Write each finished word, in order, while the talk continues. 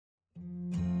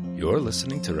You're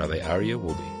listening to Rabbi Aryeh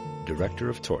Wolbe, Director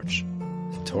of Torch,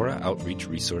 the Torah Outreach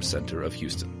Resource Center of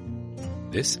Houston.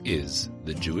 This is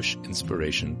the Jewish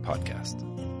Inspiration Podcast.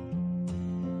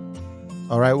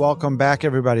 All right, welcome back,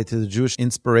 everybody, to the Jewish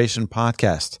Inspiration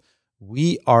Podcast.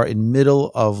 We are in middle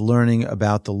of learning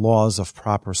about the laws of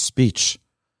proper speech.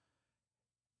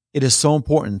 It is so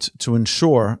important to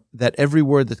ensure that every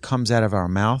word that comes out of our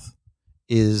mouth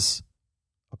is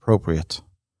appropriate.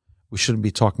 We shouldn't be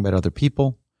talking about other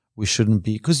people. We shouldn't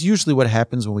be, because usually what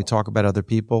happens when we talk about other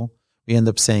people, we end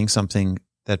up saying something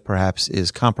that perhaps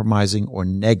is compromising or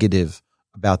negative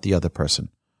about the other person.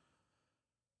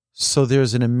 So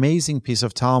there's an amazing piece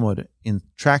of Talmud in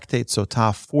Tractate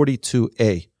Sotah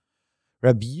 42a.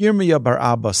 Rabbi Yirmiyah bar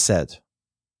Abba said,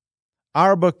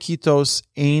 Arba kitos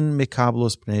ein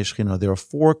mikablos pnei shechina. There are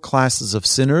 4 classes of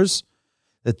sinners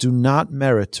that do not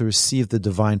merit to receive the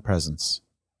divine presence.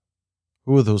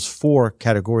 Who are those 4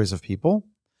 categories of people?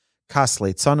 Kas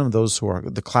leitzanim, those who are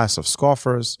the class of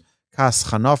scoffers. Kas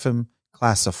chanofim,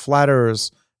 class of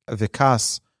flatterers.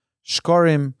 Vikas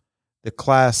shkorim, the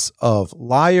class of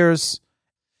liars.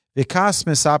 Vikas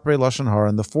misapre lashon hara,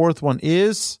 and the 4th one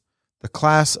is the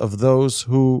class of those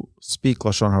who speak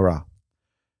lashon hara.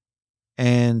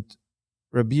 And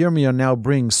Rabbi Yirmiyah now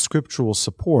brings scriptural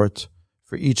support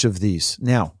for each of these.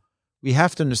 Now, we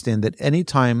have to understand that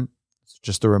anytime,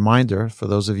 just a reminder for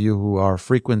those of you who are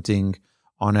frequenting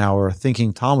on our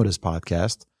Thinking Talmudist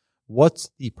podcast, what's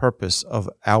the purpose of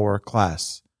our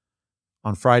class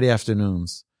on Friday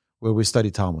afternoons where we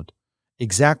study Talmud?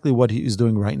 Exactly what he is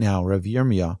doing right now, Rabbi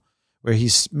Yirmiyah, where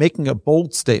he's making a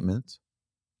bold statement.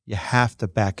 You have to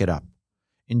back it up.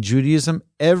 In Judaism,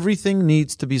 everything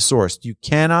needs to be sourced. You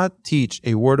cannot teach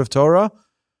a word of Torah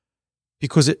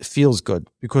because it feels good,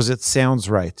 because it sounds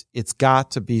right. It's got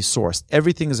to be sourced.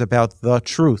 Everything is about the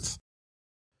truth.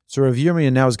 So Rav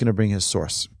Yirmiyah now is going to bring his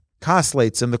source.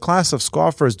 Kaslates and the class of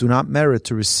scoffers do not merit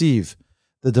to receive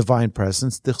the divine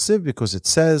presence, because it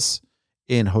says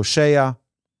in Hosea,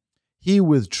 he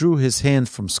withdrew his hand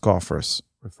from scoffers,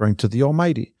 referring to the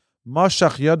Almighty.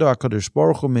 Mashach yado HaKadosh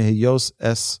Baruch Hu mehiyos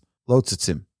es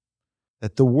lotzitzim.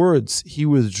 That the words he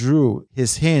withdrew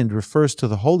his hand refers to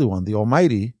the Holy One, the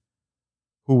Almighty,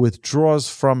 who withdraws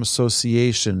from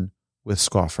association with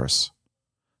scoffers.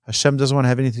 Hashem doesn't want to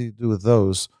have anything to do with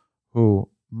those who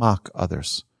mock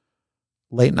others.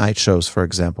 Late night shows, for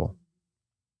example.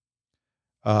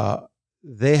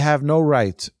 They have no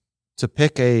right to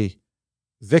pick a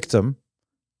victim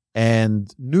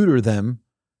and neuter them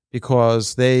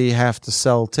because they have to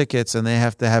sell tickets and they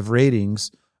have to have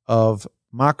ratings of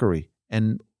mockery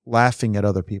and laughing at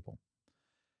other people.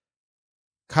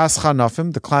 Kas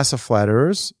chanafim, the class of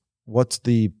flatterers. What's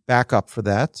the backup for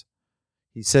that?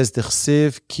 He says,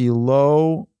 D'chsiv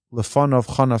kilo lefanov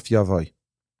chanaf yavoy.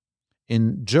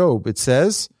 In Job, it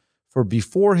says, for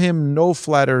before him no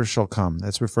flatterer shall come.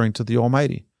 That's referring to the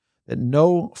Almighty. That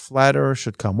no flatterer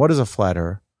should come. What is a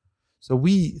flatterer? So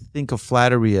we think of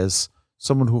flattery as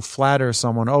someone who flatters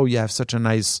someone. Oh, you have such a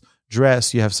nice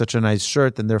dress, you have such a nice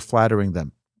shirt, and they're flattering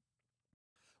them.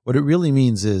 What it really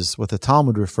means is, what the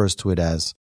Talmud refers to it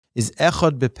as, is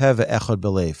echad bepeh ve'echad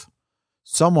belev.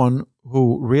 Someone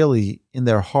who really, in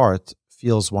their heart,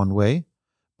 feels one way,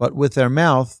 but with their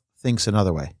mouth, thinks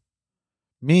another way.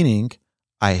 Meaning,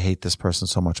 I hate this person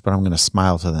so much, but I'm going to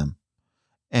smile to them.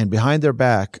 And behind their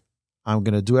back, I'm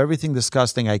going to do everything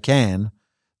disgusting I can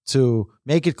to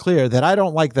make it clear that I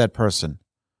don't like that person.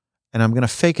 And I'm going to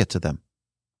fake it to them.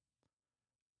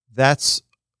 That's,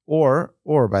 or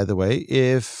by the way,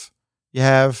 if you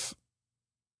have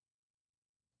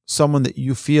someone that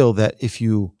you feel that if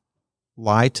you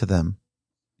lie to them,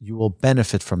 you will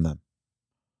benefit from them.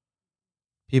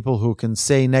 People who can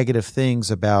say negative things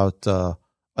about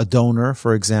a donor,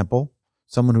 for example,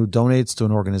 someone who donates to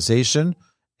an organization,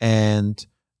 and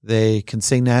they can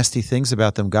say nasty things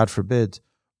about them, God forbid.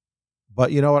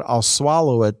 But you know what? I'll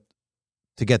swallow it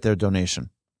to get their donation.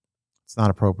 It's not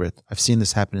appropriate. I've seen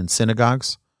this happen in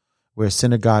synagogues, where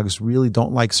synagogues really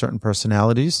don't like certain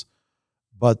personalities,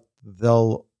 but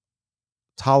they'll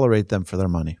tolerate them for their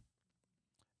money.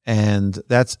 And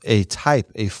that's a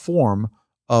type, a form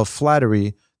of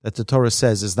flattery that the Torah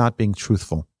says is not being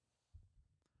truthful.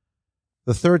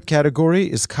 The 3rd category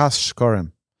is kas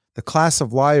shkorim, the class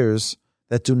of liars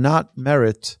that do not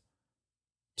merit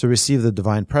to receive the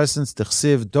divine presence.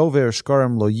 D'chsiv dover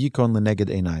shkorim lo yikon leneged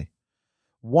einai.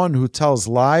 One who tells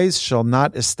lies shall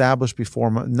not be established before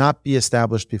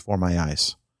my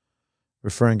eyes.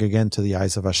 Referring again to the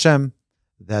eyes of Hashem,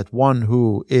 that one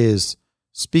who is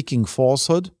speaking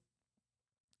falsehood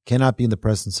cannot be in the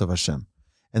presence of Hashem.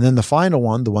 And then the final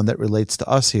one, the one that relates to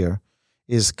us here,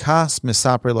 is Kas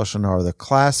Misapre Lashon Hara. The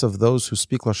class of those who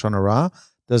speak Lashon Hara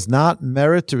does not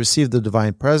merit to receive the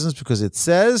divine presence, because it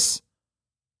says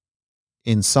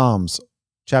in Psalms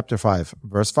chapter 5,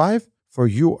 verse 5, for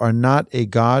you are not a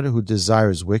God who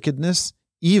desires wickedness.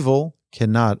 Evil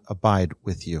cannot abide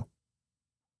with you.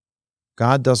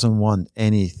 God doesn't want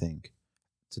anything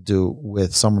to do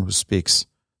with someone who speaks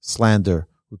slander,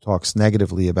 who talks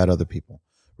negatively about other people.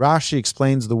 Rashi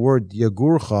explains the word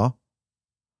yagurcha,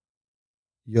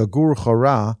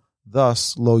 yagurcha,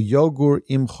 thus lo yogur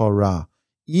imcha.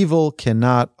 Evil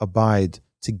cannot abide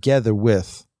together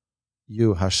with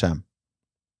you, Hashem.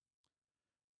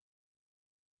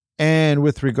 And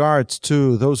with regards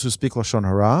to those who speak Lashon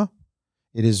Hara,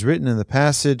 it is written in the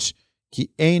passage, Ki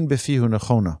ein befihu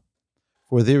nechona,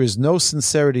 for there is no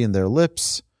sincerity in their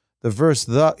lips. The verse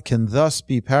can thus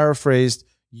be paraphrased,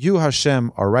 you,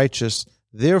 Hashem, are righteous,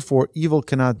 therefore evil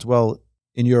cannot dwell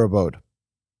in your abode.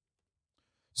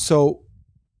 So,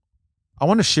 I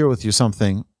want to share with you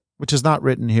something which is not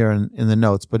written here in the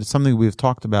notes, but it's something we've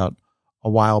talked about a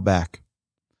while back.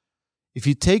 If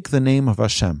you take the name of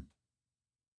Hashem,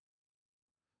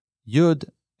 Yud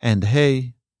and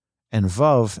Hey and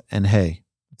Vav and Hey,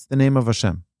 it's the name of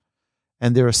Hashem.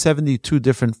 And there are 72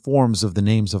 different forms of the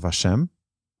names of Hashem.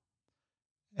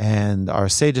 And our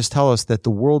sages tell us that the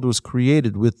world was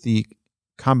created with the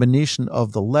combination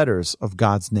of the letters of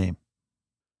God's name.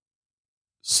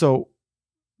 So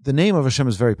the name of Hashem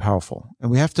is very powerful. And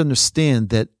we have to understand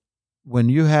that when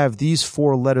you have these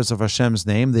 4 letters of Hashem's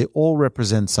name, they all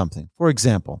represent something. For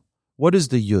example, what is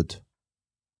the Yud?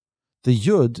 The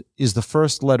Yud is the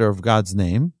first letter of God's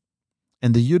name,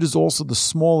 and the Yud is also the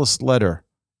smallest letter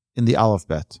in the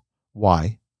alphabet.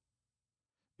 Why?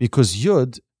 Because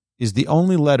Yud is the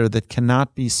only letter that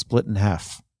cannot be split in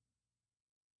half.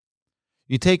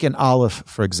 You take an Aleph,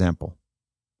 for example.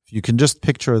 If you can just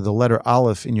picture the letter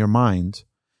Aleph in your mind,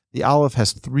 the Aleph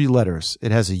has 3 letters.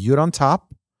 It has a Yud on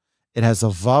top, it has a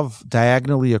Vav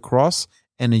diagonally across,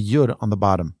 and a Yud on the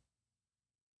bottom.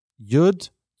 Yud,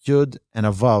 Yud, and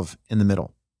a Vav in the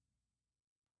middle.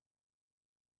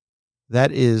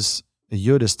 That is, a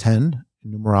Yud is 10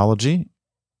 in numerology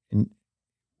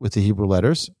with the Hebrew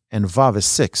letters, and Vav is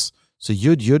 6. So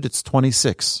Yud, Yud, it's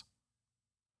 26.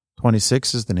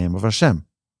 26 is the name of Hashem.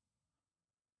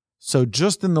 So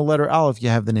just in the letter Aleph, you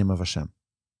have the name of Hashem.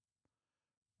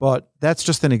 But that's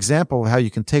just an example of how you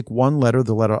can take one letter,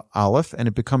 the letter Aleph, and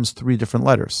it becomes 3 different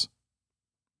letters.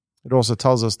 It also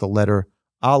tells us the letter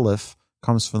Aleph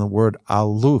comes from the word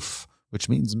Aluf, which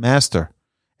means master.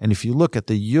 And if you look at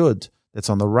the Yud that's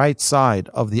on the right side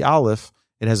of the Aleph,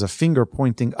 it has a finger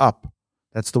pointing up.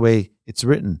 That's the way it's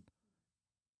written.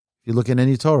 If you look in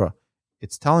any Torah,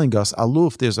 it's telling us,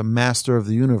 Aluf, there's a master of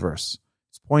the universe.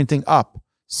 It's pointing up,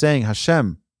 saying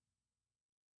Hashem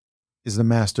is the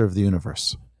master of the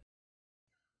universe.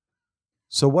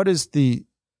 So what do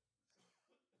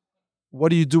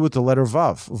you do with the letter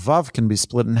Vav? Vav can be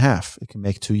split in half. It can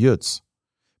make 2 Yuds.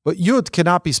 But Yud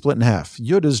cannot be split in half.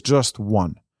 Yud is just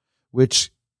 1,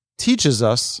 which teaches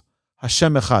us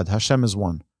Hashem Echad. Hashem is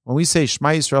 1. When we say Shema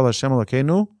Yisrael Hashem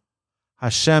Elokeinu,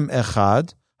 Hashem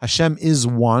Echad, Hashem is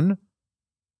 1.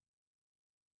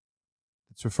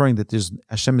 It's referring that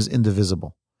Hashem is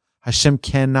indivisible. Hashem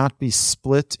cannot be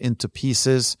split into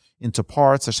pieces, into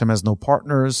parts. Hashem has no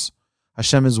partners.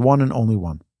 Hashem is 1 and only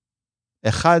 1.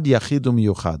 Echad Yachid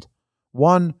Umiyuchad.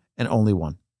 1 and only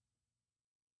 1.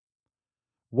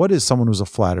 What is someone who's a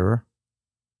flatterer?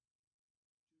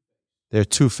 They're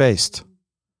two-faced.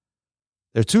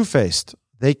 They're two-faced.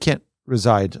 They can't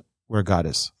reside where God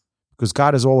is, because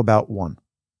God is all about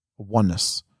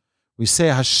oneness. We say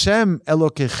Hashem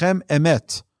Elokechem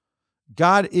Emet.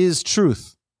 God is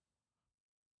truth.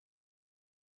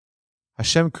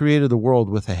 Hashem created the world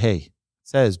with a Hey. It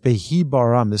says Behi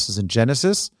Baram. This is in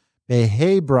Genesis.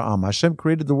 Behi Braam. Hashem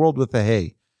created the world with a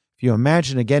Hey. If you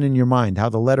imagine again in your mind how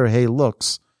the letter Hey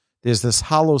looks, there's this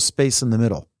hollow space in the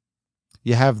middle.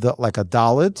 You have like a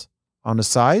Dalet on the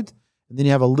side, and then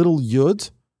you have a little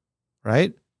Yud,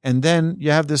 right? And then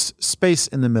you have this space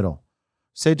in the middle.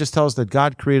 Sages tell us that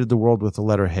God created the world with the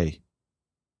letter Hey.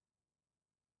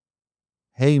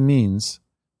 Hey means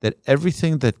that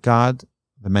everything that God,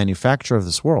 the manufacturer of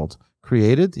this world,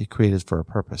 created, he created for a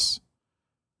purpose.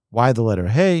 Why the letter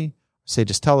Hey?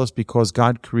 Sages tell us because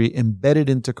God embedded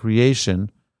into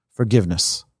creation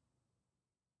forgiveness.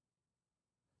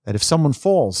 That if someone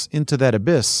falls into that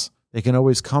abyss, they can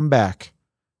always come back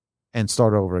and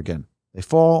start over again. They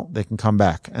fall, they can come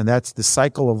back. And that's the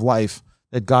cycle of life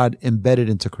that God embedded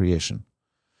into creation.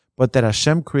 But that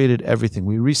Hashem created everything.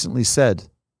 We recently said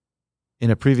in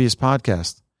a previous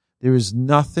podcast There is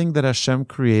nothing that Hashem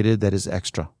created that is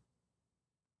extra.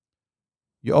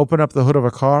 You open up the hood of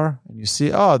a car and you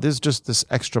see, oh, there's just this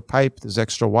extra pipe, this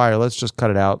extra wire. Let's just cut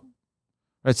it out.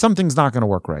 Right? Something's not going to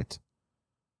work right.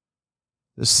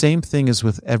 The same thing is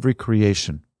with every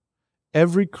creation.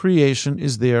 Every creation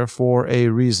is there for a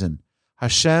reason.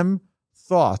 Hashem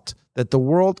thought that the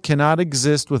world cannot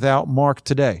exist without Mark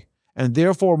today, and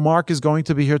therefore Mark is going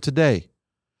to be here today.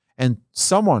 And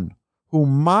someone who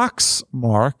mocks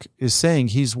Mark is saying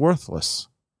he's worthless.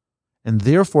 And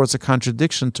therefore it's a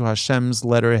contradiction to Hashem's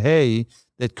letter Hey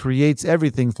that creates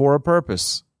everything for a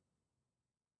purpose.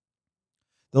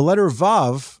 The letter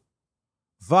Vav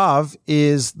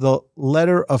is the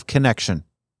letter of connection.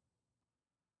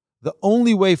 The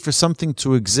only way for something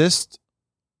to exist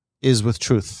is with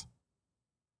truth.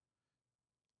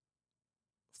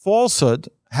 Falsehood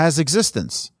has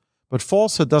existence, but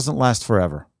falsehood doesn't last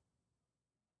forever.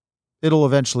 It'll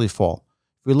eventually fall.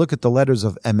 If we look at the letters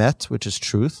of Emet, which is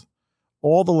truth,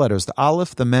 all the letters, the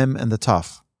Aleph, the Mem, and the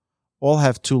Taf, all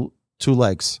have two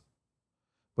legs.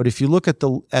 But if you look at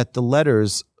the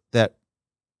letters that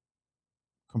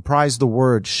comprise the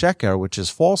word Sheker, which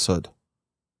is falsehood,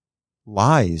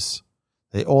 lies,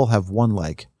 they all have one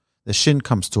leg. The Shin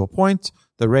comes to a point,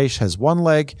 the Resh has one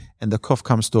leg, and the Kuf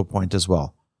comes to a point as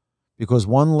well. Because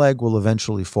one leg will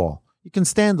eventually fall. You can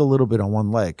stand a little bit on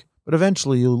one leg, but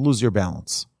eventually you'll lose your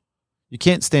balance. You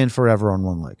can't stand forever on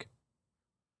one leg.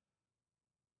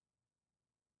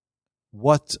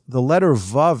 What the letter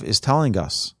Vav is telling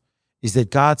us is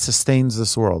that God sustains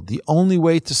this world. The only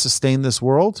way to sustain this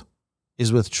world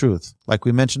is with truth. Like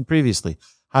we mentioned previously,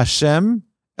 Hashem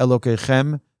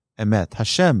Elokechem Emet.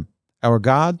 Hashem, our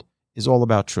God, is all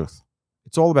about truth.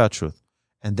 It's all about truth.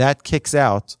 And that kicks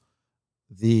out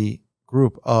the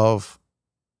group of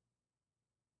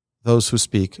those who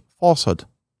speak falsehood,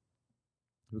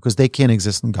 because they can't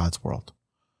exist in God's world.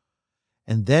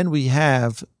 And then we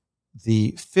have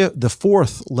the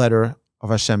fourth letter of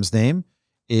Hashem's name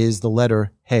is the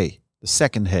letter Hey, the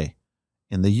second Hey.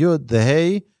 In the Yud, the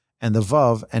Hey, and the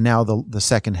Vav, and now the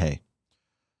second Hey.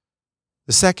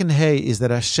 The second Hey is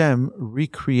that Hashem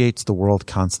recreates the world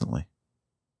constantly.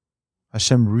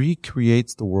 Hashem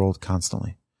recreates the world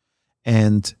constantly.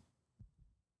 And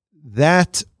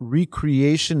that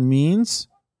recreation means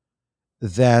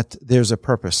that there's a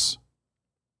purpose.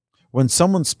 When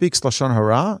someone speaks Lashon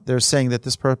Hara, they're saying that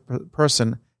this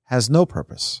person has no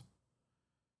purpose.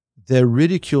 They're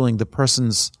ridiculing the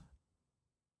person's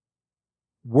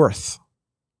worth.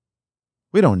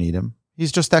 We don't need him.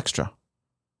 He's just extra.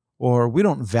 Or we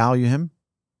don't value him,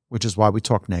 which is why we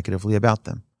talk negatively about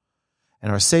them.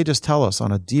 And our sages tell us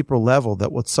on a deeper level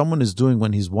that what someone is doing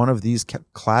when he's one of these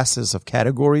classes of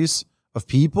categories of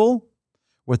people,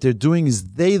 what they're doing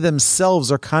is they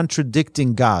themselves are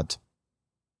contradicting God.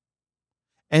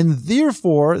 And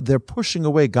therefore, they're pushing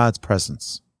away God's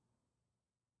presence.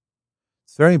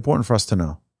 It's very important for us to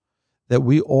know that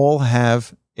we all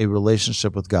have a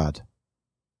relationship with God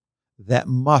that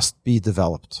must be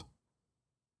developed.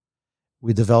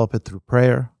 We develop it through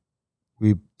prayer.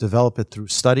 We develop it through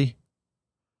study,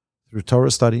 through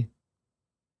Torah study.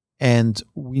 And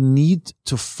we need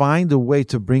to find a way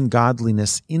to bring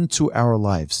godliness into our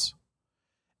lives.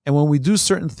 And when we do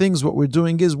certain things, what we're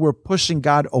doing is we're pushing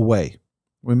God away.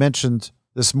 We mentioned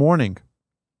this morning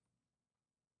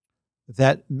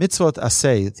that mitzvot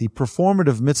aseh, the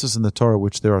performative mitzvahs in the Torah,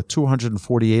 which there are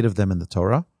 248 of them in the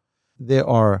Torah, there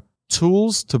are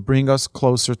tools to bring us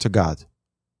closer to God.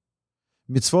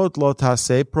 Mitzvot lo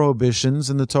taseh,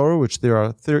 prohibitions in the Torah, which there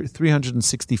are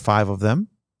 365 of them,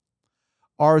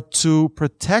 are to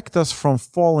protect us from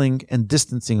falling and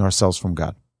distancing ourselves from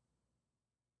God.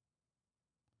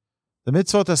 The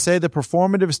mitzvot aseh, the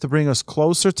performative, is to bring us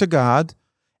closer to God,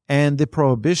 and the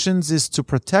prohibitions is to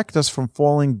protect us from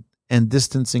falling and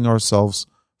distancing ourselves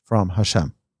from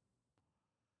Hashem.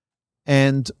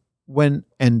 And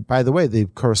by the way, they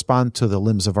correspond to the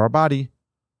limbs of our body.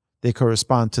 They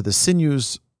correspond to the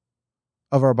sinews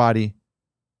of our body.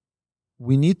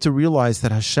 We need to realize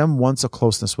that Hashem wants a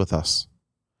closeness with us.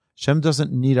 Hashem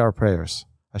doesn't need our prayers.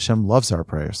 Hashem loves our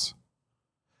prayers.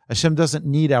 Hashem doesn't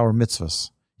need our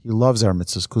mitzvahs. He loves our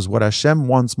mitzvahs, because what Hashem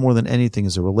wants more than anything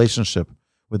is a relationship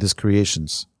with His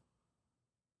creations.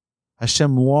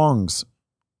 Hashem longs,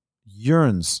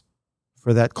 yearns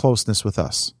for that closeness with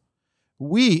us.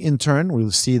 We, in turn,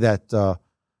 will see that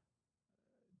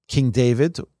King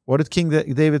David, what did King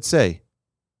David say?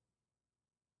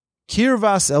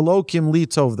 Kirvas Elokim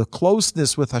Litov, the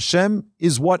closeness with Hashem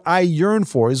is what I yearn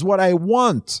for, is what I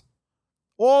want.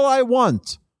 All I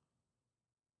want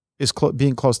is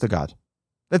being close to God.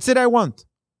 That's it I want.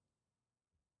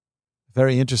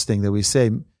 very interesting that we say,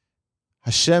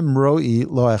 Hashem ro'i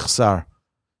lo echsar.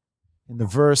 In the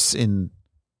verse in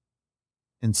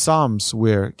Psalms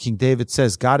where King David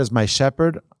says, God is my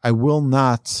shepherd, I will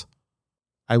not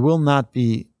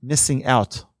be missing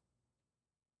out.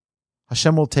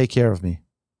 Hashem will take care of me.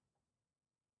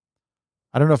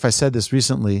 I don't know if I said this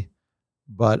recently,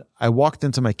 but I walked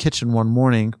into my kitchen one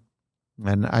morning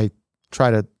and I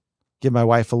try to give my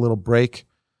wife a little break.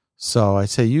 So I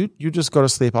say, you just go to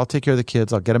sleep. I'll take care of the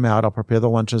kids. I'll get them out. I'll prepare their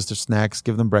lunches, their snacks,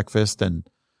 give them breakfast, and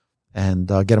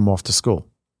get them off to school.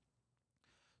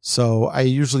 So I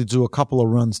usually do a couple of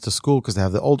runs to school because they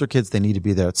have the older kids. They need to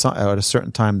be there at a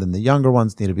certain time. Then the younger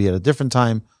ones need to be at a different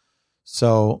time.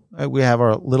 So we have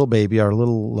our little baby, our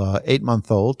little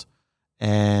 8-month-old,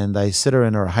 and I sit her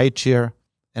in her high chair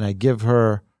and I give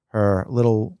her her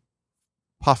little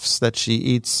puffs that she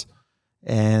eats,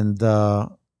 and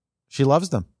she loves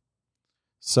them.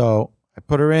 So I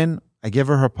put her in, I give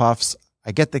her her puffs,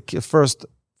 I get the first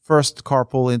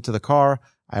carpool into the car,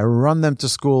 I run them to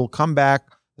school, come back,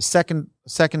 the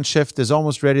second shift is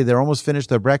almost ready, they're almost finished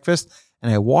their breakfast,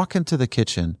 and I walk into the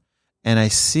kitchen and I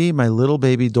see my little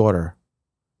baby daughter,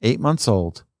 8 months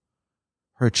old,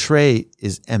 her tray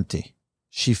is empty.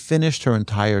 She finished her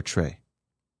entire tray.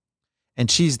 And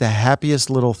she's the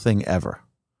happiest little thing ever.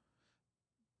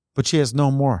 But she has no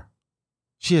more.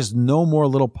 She has no more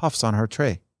little puffs on her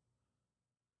tray.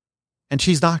 And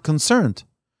she's not concerned.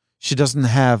 She doesn't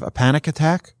have a panic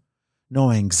attack,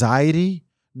 no anxiety,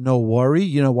 no worry.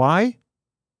 You know why?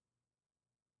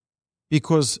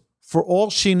 Because for all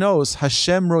she knows,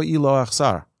 Hashem ro'i lo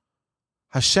achsar.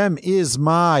 Hashem is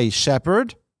my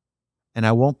shepherd, and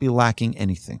I won't be lacking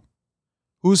anything.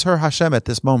 Who's her Hashem at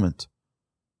this moment?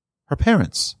 Her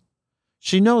parents.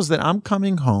 She knows that I'm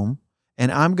coming home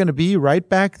and I'm going to be right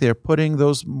back there putting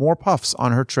those more puffs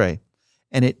on her tray.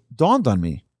 And it dawned on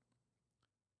me,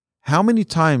 how many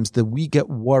times did we get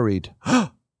worried?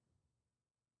 How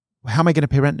am I going to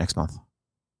pay rent next month?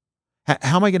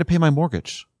 How am I going to pay my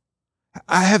mortgage?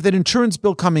 I have that insurance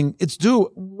bill coming. It's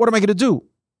due. What am I going to do?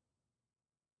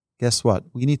 Guess what?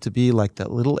 We need to be like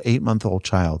that little 8-month-old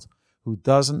child who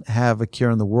doesn't have a care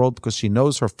in the world because she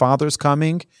knows her father's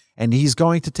coming and he's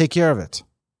going to take care of it.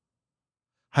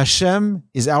 Hashem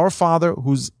is our Father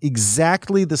who's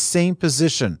exactly the same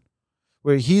position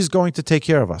where he's going to take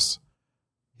care of us.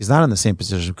 He's not in the same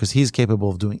position because he's capable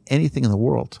of doing anything in the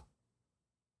world.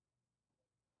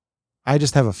 I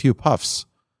just have a few puffs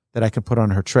that I can put on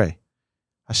her tray.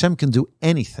 Hashem can do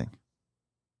anything.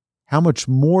 How much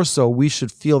more so we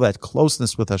should feel that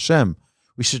closeness with Hashem.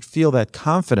 We should feel that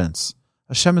confidence.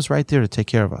 Hashem is right there to take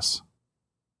care of us.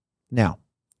 Now,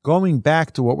 going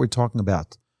back to what we're talking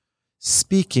about,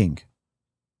 speaking,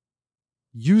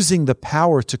 using the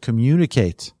power to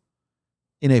communicate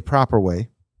in a proper way.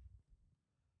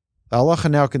 The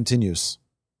halacha now continues.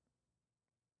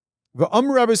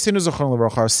 Our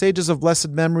sages of blessed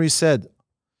memory said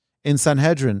in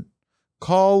Sanhedrin,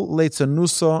 Kol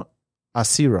leitzanusa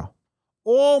asira.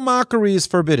 All mockery is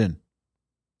forbidden.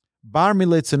 Bar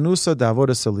miletzanusa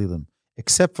da'avodas salilim,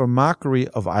 except for mockery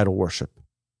of idol worship.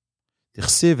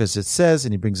 Tichsiv, as it says,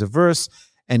 and he brings a verse,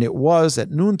 and it was at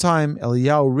noontime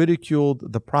Eliyahu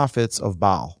ridiculed the prophets of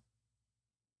Baal.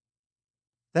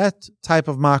 That type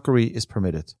of mockery is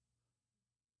permitted.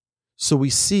 So we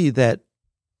see that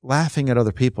laughing at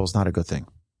other people is not a good thing.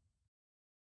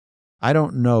 I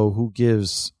don't know who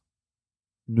gives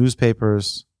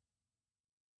newspapers,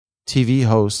 TV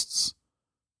hosts,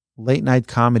 late night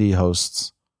comedy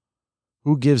hosts,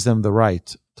 who gives them the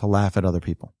right to laugh at other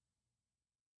people.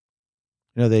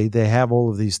 You know, they have all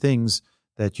of these things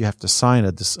that you have to sign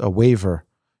a waiver.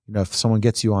 You know, if someone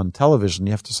gets you on television,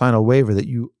 you have to sign a waiver that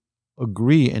you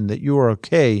agree and that you are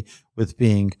okay with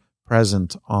being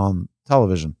present on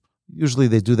television. Usually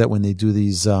they do that when they do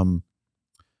these gotcha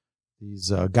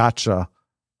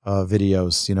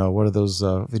videos. You know, what are those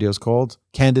videos called?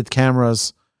 Candid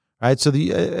cameras, right? So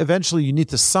eventually you need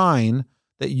to sign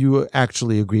that you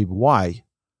actually agree. Why?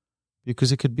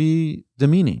 Because it could be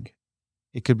demeaning.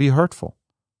 It could be hurtful.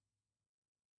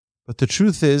 But the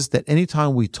truth is that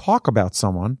anytime we talk about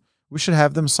someone, we should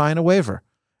have them sign a waiver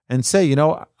and say, you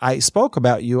know, I spoke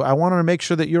about you. I wanted to make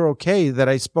sure that you're okay that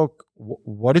I spoke.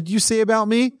 What did you say about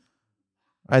me?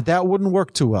 Right, that wouldn't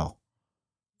work too well.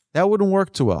 That wouldn't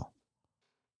work too well.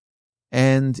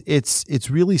 And it's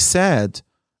really sad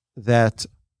that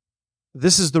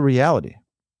this is the reality.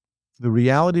 The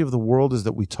reality of the world is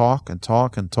that we talk and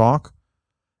talk and talk,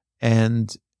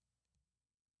 and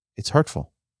it's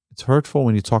hurtful. It's hurtful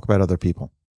when you talk about other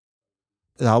people.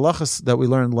 The halachas that we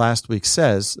learned last week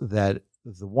says that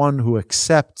the one who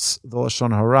accepts the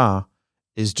Lashon Hara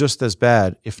is just as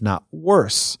bad, if not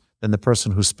worse, than the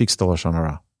person who speaks the Lashon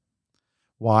Hara.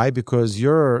 Why? Because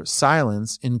your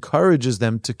silence encourages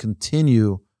them to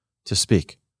continue to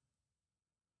speak.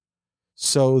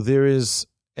 So there is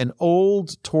an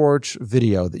old Torch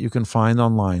video that you can find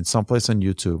online, someplace on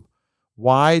YouTube.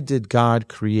 Why did God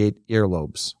create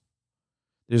earlobes?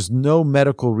 There's no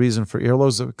medical reason for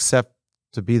earlobes except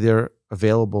to be there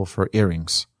available for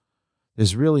earrings.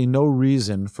 There's really no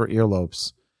reason for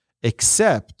earlobes,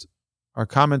 except our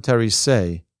commentaries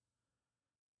say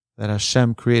that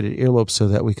Hashem created earlobes so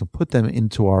that we can put them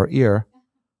into our ear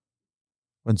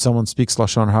when someone speaks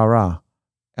Lashon Hara,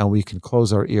 and we can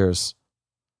close our ears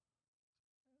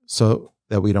so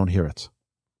that we don't hear it.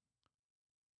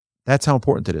 That's how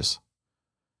important it is.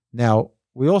 Now,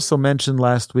 we also mentioned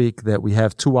last week that we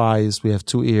have 2 eyes, we have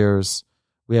 2 ears,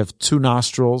 we have 2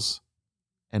 nostrils,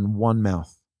 and 1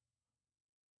 mouth.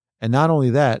 And not only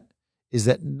that, is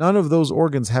that none of those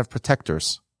organs have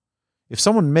protectors. If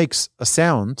someone makes a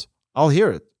sound, I'll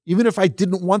hear it, even if I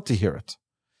didn't want to hear it.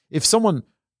 If someone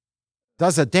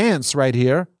does a dance right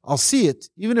here, I'll see it,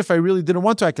 even if I really didn't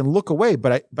want to. I can look away,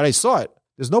 but I saw it.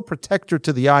 There's no protector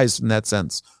to the eyes in that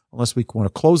sense, unless we want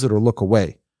to close it or look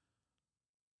away.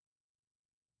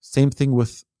 Same thing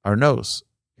with our nose.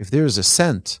 If there is a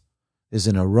scent, there's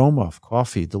an aroma of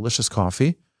coffee, delicious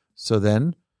coffee, so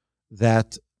then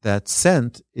that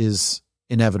scent is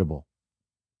inevitable.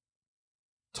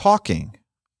 Talking,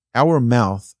 our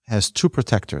mouth has 2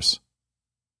 protectors.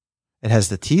 It has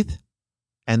the teeth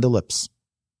and the lips.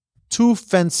 2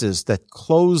 fences that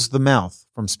close the mouth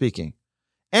from speaking.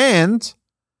 And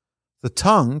the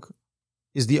tongue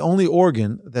is the only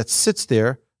organ that sits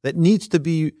there that needs to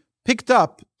be picked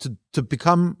up to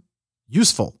become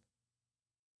useful.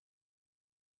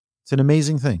 It's an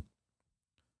amazing thing.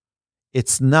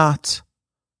 It's not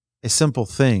a simple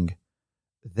thing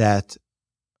that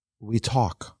we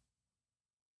talk.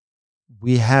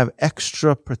 We have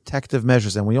extra protective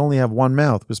measures, and we only have 1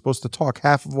 mouth. We're supposed to talk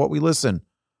half of what we listen.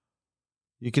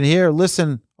 You can hear,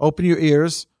 listen, open your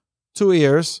ears, 2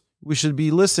 ears. We should be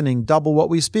listening double what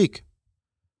we speak.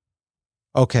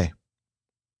 Okay.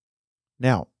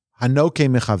 Now, hanoke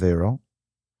mechavero,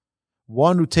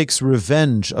 one who takes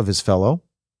revenge of his fellow,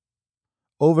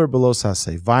 over below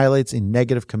sase, violates a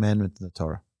negative commandment in the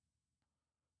Torah.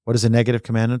 What is a negative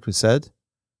commandment? We said,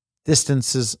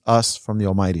 distances us from the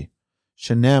Almighty.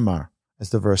 Shenamar,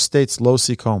 as the verse states, lo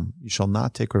sikom, you shall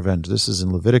not take revenge. This is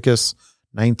in Leviticus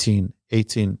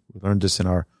 19:18. We learned this in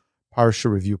our Parsha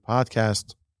Review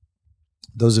podcast.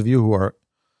 Those of you who are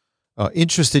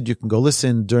interested, you can go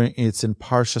listen. It's in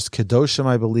Parshas Kedoshim,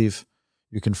 I believe.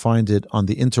 You can find it on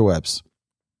the interwebs.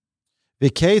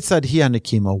 V'keitzad hi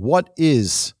hanekima, what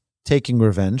is taking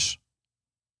revenge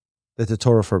that the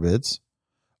Torah forbids?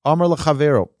 Amar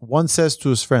lechavero, one says to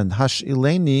his friend,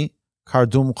 hashileni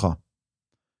kardumcha,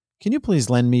 can you please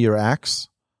lend me your axe?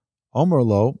 Amar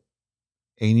lo,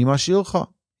 eini mashilcha.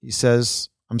 He says,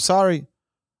 I'm sorry,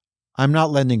 I'm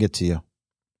not lending it to you.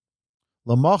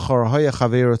 Lamachar haya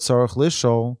chaver tzarich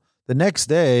lishol. The next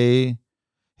day,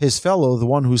 his fellow, the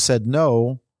one who said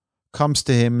no, comes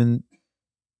to him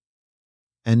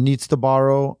and needs to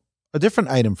borrow a different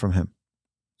item from him.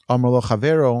 Amar lo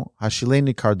chavero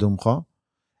hashileni kardumcha.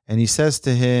 And he says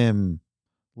to him,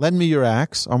 lend me your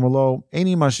axe. Amar lo,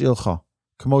 eini mashilcha.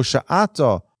 Kamo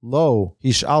sha'ata lo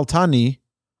hishaltani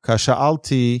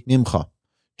kasha'alti mimcha.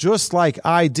 Just like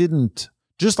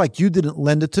you didn't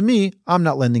lend it to me, I'm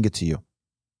not lending it to you.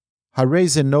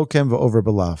 Harezin nokem v'over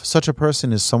belav. Such a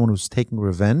person is someone who's taking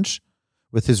revenge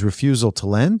with his refusal to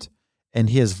lend, and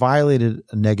he has violated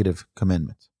a negative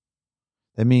commandment.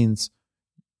 That means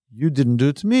you didn't do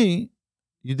it to me,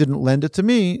 you didn't lend it to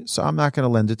me, so I'm not going to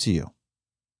lend it to you.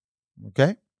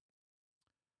 Okay?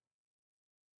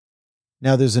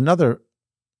 Now there's another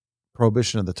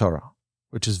prohibition of the Torah,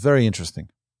 which is very interesting.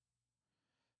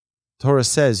 Torah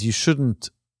says you shouldn't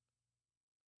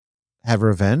have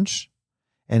revenge,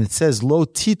 and it says lo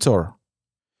titor,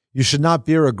 you should not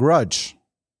bear a grudge.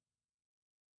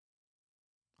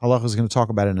 Allah is going to talk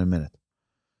about it in a minute.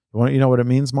 You know what it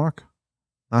means, Mark?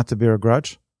 Not to bear a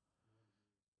grudge?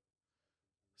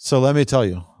 So let me tell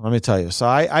you. So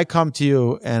I come to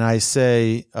you and I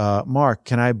say, Mark,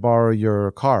 can I borrow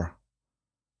your car?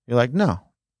 You're like, no.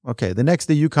 Okay. The next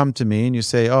day you come to me and you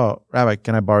say, oh, Rabbi,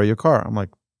 can I borrow your car? I'm like,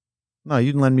 no, you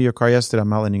didn't lend me your car yesterday. I'm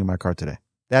not lending you my car today.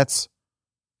 That's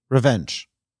revenge.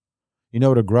 You know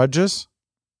what a grudge is?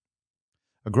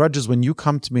 A grudge is when you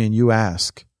come to me and you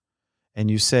ask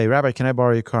and you say, Rabbi, can I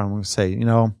borrow your car? I'm going to say,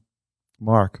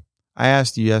 Mark, I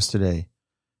asked you yesterday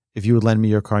if you would lend me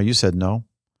your car. You said no.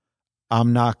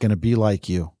 I'm not going to be like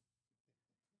you.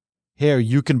 here,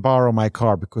 you can borrow my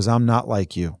car because I'm not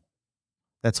like you.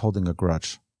 That's holding a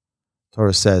grudge.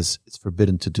 Torah says it's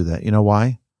forbidden to do that. You know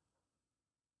why?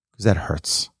 Because that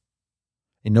hurts.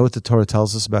 You know what the Torah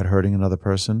tells us about hurting another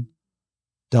person?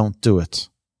 Don't do it.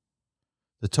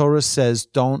 The Torah says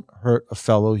don't hurt a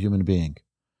fellow human being.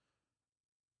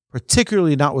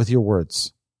 Particularly not with your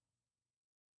words.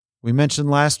 We mentioned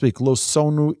last week, Lo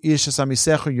sonu ish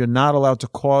amisecha, you're not allowed to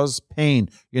cause pain.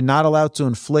 You're not allowed to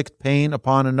inflict pain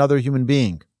upon another human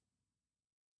being.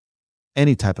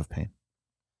 Any type of pain.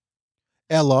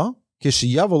 Ella,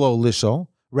 kishiyavolo lishol,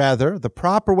 rather, the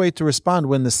proper way to respond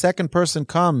when the second person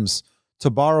comes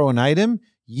to borrow an item,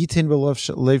 yitin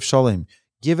v'lev sholem,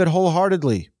 give it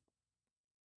wholeheartedly.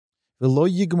 V'lo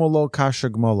yigmolo kasher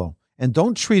gmolo, and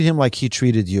don't treat him like he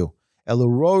treated you.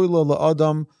 Eluroi lo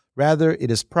la'adam, rather, it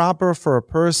is proper for a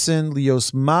person,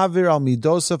 lios mavir al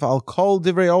midosef al kol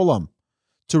divrei olam,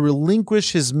 to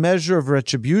relinquish his measure of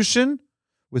retribution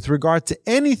with regard to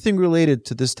anything related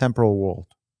to this temporal world.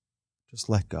 Just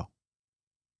let go.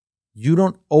 You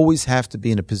don't always have to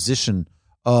be in a position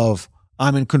of,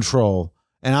 I'm in control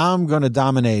and I'm going to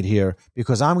dominate here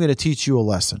because I'm going to teach you a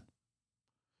lesson.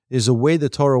 There's a way the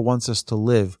Torah wants us to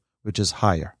live, which is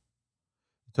higher.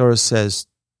 The Torah says,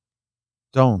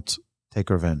 don't take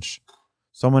revenge.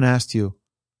 Someone asked you,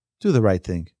 do the right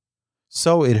thing.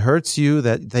 So it hurts you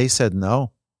that they said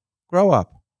no. Grow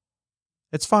up.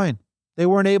 It's fine. They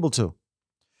weren't able to.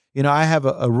 You know, I have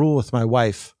a rule with my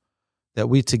wife that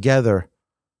we together,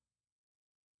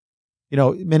 you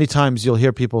know, many times you'll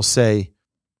hear people say,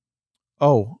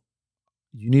 oh,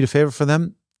 you need a favor for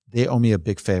them? They owe me a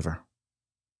big favor.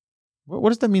 What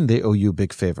does that mean, they owe you a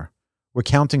big favor? We're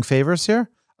counting favors here?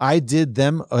 I did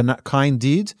them a kind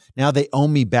deed. Now they owe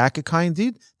me back a kind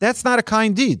deed. That's not a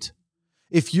kind deed.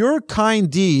 If your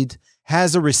kind deed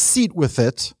has a receipt with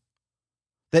it,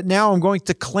 that now I'm going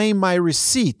to claim my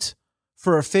receipt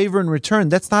for a favor in return,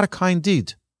 that's not a kind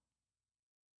deed.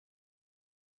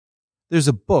 There's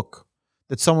a book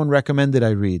that someone recommended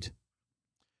I read.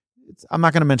 I'm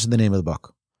not going to mention the name of the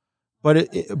book, but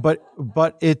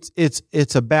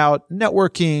it's about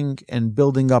networking and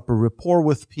building up a rapport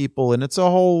with people, and it's a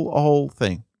whole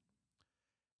thing.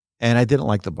 And I didn't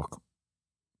like the book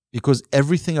because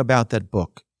everything about that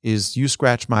book is you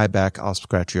scratch my back, I'll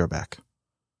scratch your back.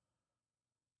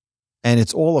 And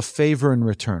it's all a favor in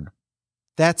return.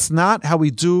 That's not how we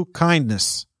do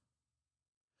kindness.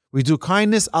 We do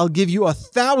kindness, I'll give you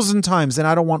 1,000 times and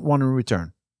I don't want one in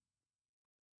return.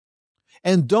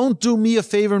 And don't do me a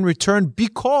favor in return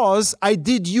because I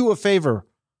did you a favor.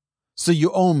 So you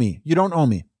owe me. You don't owe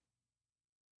me.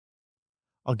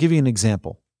 I'll give you an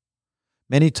example.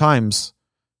 Many times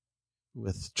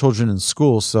with children in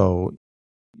school, so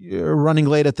you're running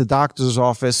late at the doctor's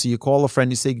office, so you call a friend,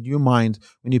 you say, do you mind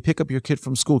when you pick up your kid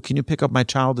from school, can you pick up my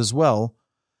child as well?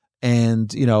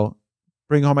 And, you know,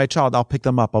 bring home my child, I'll pick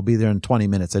them up. I'll be there in 20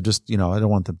 minutes. I just, I don't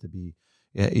want them to be,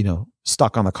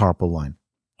 stuck on the carpool line.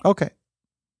 Okay.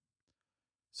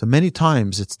 So many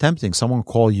times it's tempting. Someone will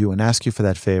call you and ask you for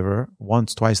that favor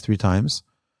once, twice, 3 times.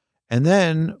 And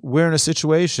then we're in a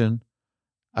situation.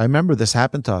 I remember this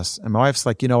happened to us. And my wife's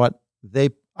like, you know what?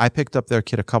 I picked up their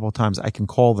kid a couple of times. I can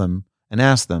call them and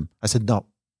ask them. I said, no,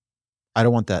 I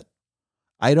don't want that.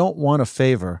 I don't want a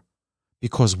favor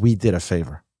because we did a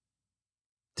favor.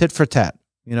 Tit for tat.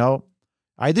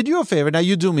 I did you a favor. Now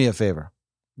you do me a favor.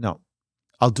 No,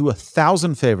 I'll do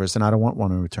 1,000 favors and I don't want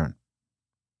one in return.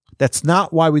 That's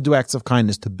not why we do acts of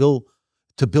kindness, to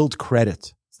build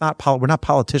credit. We're not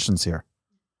politicians here.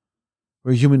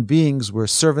 We're human beings. We're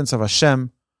servants of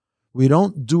Hashem. We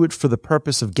don't do it for the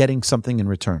purpose of getting something in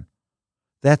return.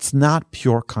 That's not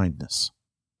pure kindness.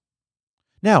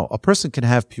 Now, a person can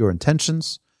have pure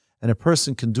intentions, and a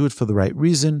person can do it for the right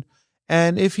reason.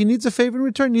 And if he needs a favor in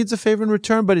return, needs a favor in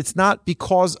return, but it's not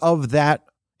because of that.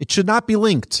 It should not be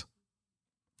linked.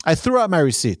 I threw out my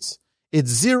receipts.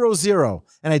 It's 0-0.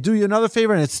 And I do you another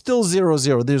favor and it's still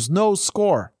 0-0. There's no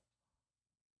score.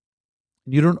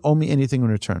 You don't owe me anything in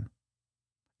return.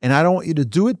 And I don't want you to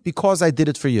do it because I did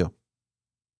it for you.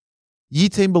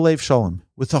 Yitain b'leiv shalom.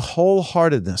 With a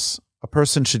wholeheartedness, a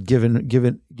person should give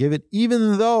it,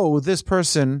 even though this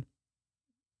person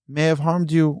may have harmed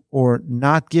you or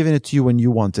not given it to you when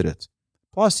you wanted it.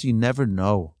 Plus, you never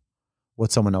know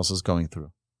what someone else is going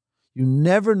through. You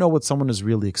never know what someone is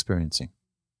really experiencing.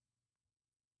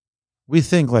 We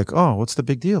think like, oh, what's the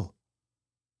big deal?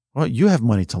 Well, you have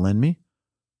money to lend me,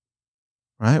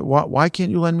 right? Why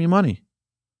can't you lend me money?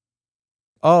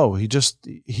 Oh, he just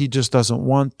doesn't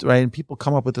want, right? And people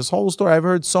come up with this whole story. I've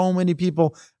heard so many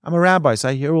people. I'm a rabbi, so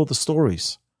I hear all the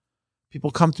stories.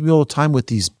 People come to me all the time with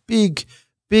these big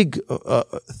big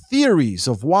theories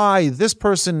of why this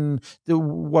person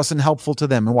wasn't helpful to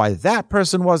them and why that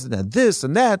person wasn't, and this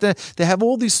and that. They have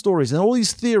all these stories and all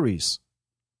these theories.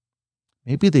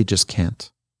 Maybe they just can't.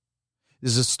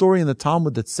 There's a story in the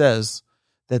Talmud that says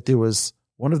that there was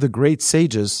one of the great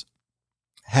sages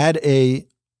had a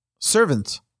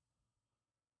servant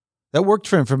that worked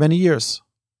for him for many years.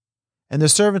 And the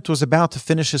servant was about to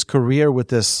finish his career with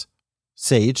this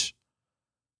sage.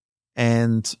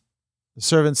 And the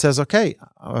servant says, okay,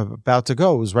 I'm about to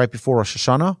go. It was right before Rosh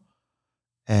Hashanah.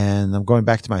 And I'm going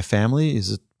back to my family.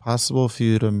 Is it possible for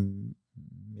you to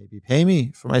maybe pay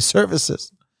me for my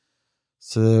services?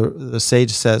 So the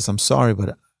sage says, I'm sorry, but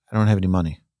I don't have any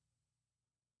money.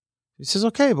 He says,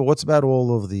 okay, but what's about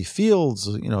all of the fields?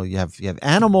 You have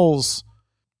animals.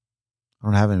 I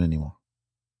don't have them anymore.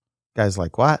 Guy's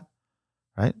like, what?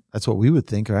 Right? That's what we would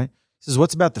think, right? He says,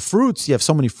 what's about the fruits? You have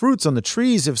so many fruits on the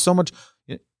trees. You have so much.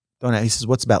 Don't have. He says,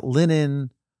 what's about linen,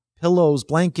 pillows,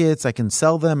 blankets? I can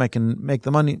sell them. I can make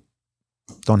the money.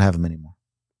 Don't have them anymore.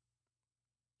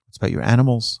 What's about your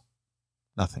animals?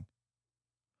 Nothing.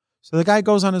 So the guy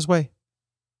goes on his way.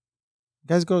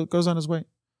 The guy goes on his way.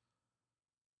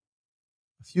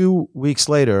 A few weeks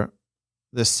later,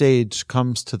 the sage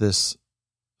comes to this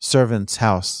servant's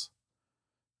house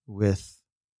with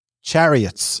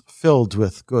chariots filled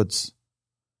with goods.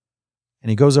 And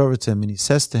he goes over to him and he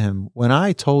says to him, when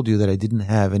I told you that I didn't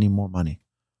have any more money,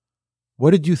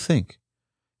 what did you think?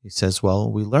 He says,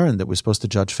 well, we learned that we're supposed to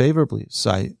judge favorably.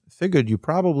 So I figured you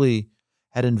probably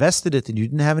had invested it and you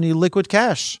didn't have any liquid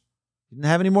cash. You didn't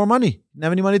have any more money. You didn't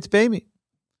have any money to pay me. He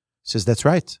says, that's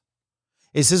right.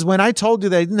 He says, when I told you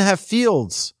that I didn't have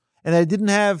fields and I didn't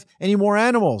have any more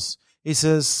animals, he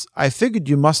says, I figured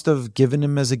you must have given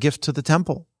him as a gift to the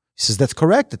temple. He says, that's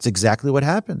correct. That's exactly what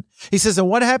happened. He says, and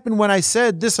what happened when I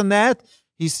said this and that?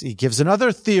 He gives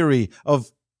another theory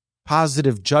of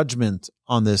positive judgment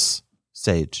on this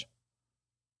sage.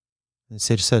 And the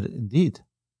sage said, indeed,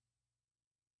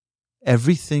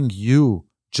 everything you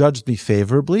judged me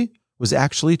favorably was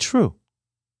actually true.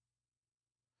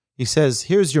 He says,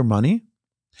 here's your money,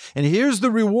 and here's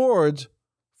the reward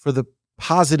for the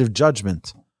positive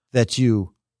judgment that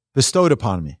you bestowed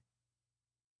upon me.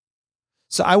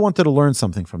 So I wanted to learn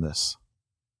something from this.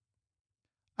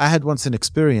 I had once an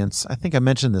experience, I think I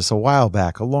mentioned this a while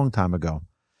back, a long time ago,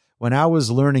 when I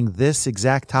was learning this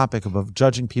exact topic of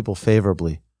judging people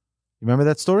favorably. You remember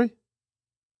that story?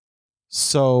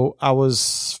 So I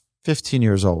was 15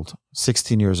 years old,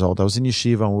 16 years old. I was in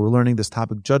yeshiva and we were learning this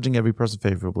topic, judging every person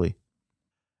favorably. I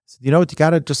said, you know what, you got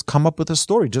to just come up with a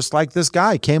story, just like this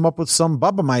guy came up with some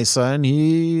Baba Maisa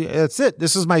and that's it.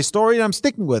 This is my story and I'm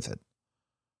sticking with it.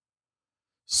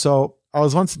 So I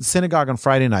was once in the synagogue on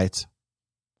Friday night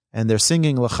and they're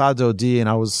singing Lecha Dodi and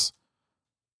I was,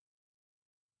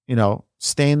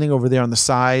 standing over there on the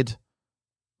side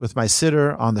with my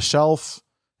sitter on the shelf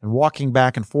and walking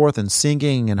back and forth and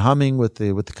singing and humming with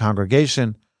the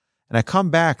congregation. And I come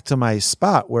back to my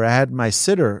spot where I had my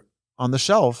sitter on the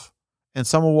shelf and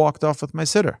someone walked off with my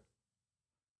sitter.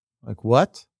 Like,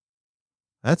 what?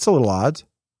 That's a little odd.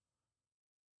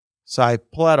 So I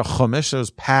pull out a chumash. It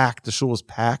was packed. The shul was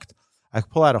packed. I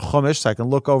pull out a chumash so I can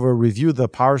look over, review the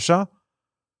parsha,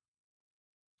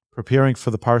 preparing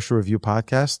for the Parsha Review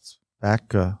podcast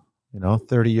back,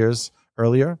 30 years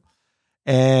earlier.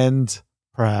 And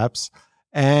I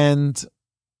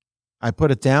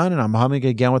put it down and I'm humming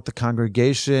again with the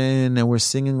congregation and we're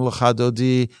singing Lecha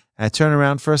Dodi. And I turn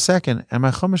around for a second and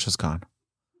my chumash is gone.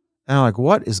 And I'm like,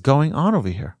 what is going on over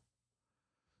here?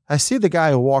 I see the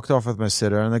guy who walked off with my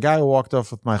sitter and the guy who walked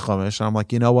off with my chumash. And I'm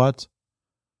like, you know what?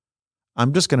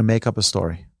 I'm just going to make up a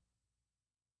story.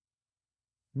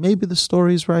 Maybe the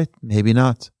story is right. Maybe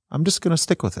not. I'm just going to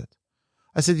stick with it.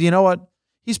 I said, you know what?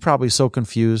 He's probably so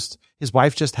confused. His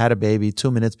wife just had a baby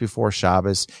 2 minutes before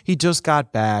Shabbos. He just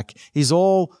got back. He's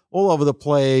all over the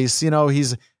place. He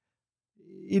doesn't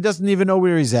even know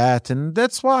where he's at. And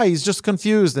that's why he's just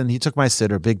confused. And he took my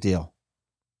sitter. Big deal.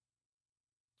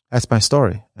 That's my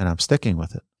story. And I'm sticking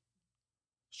with it.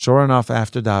 Sure enough,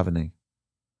 after davening,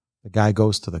 the guy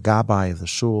goes to the gabbai of the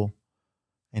shul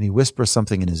and he whispers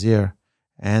something in his ear.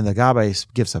 And the gabbai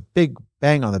gives a big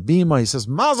bang on the bima. He says,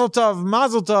 Mazel Tov,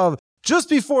 Mazel Tov. Just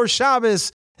before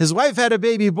Shabbos, his wife had a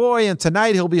baby boy, and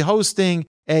tonight he'll be hosting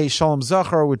a Shalom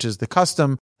Zachar, which is the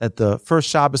custom at the first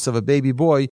Shabbos of a baby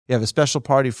boy. You have a special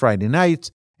party Friday night,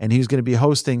 and he's going to be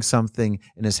hosting something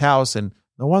in his house. And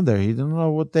no wonder, he didn't know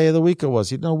what day of the week it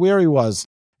was. He didn't know where he was.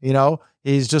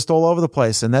 He's just all over the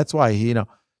place. And that's why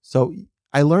So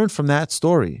I learned from that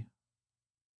story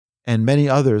and many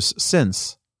others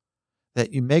since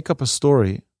that you make up a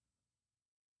story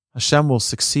Hashem will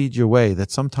succeed your way,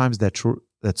 that sometimes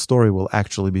that story will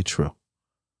actually be true.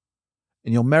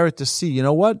 And you'll merit to see, you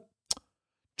know what?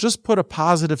 Just put a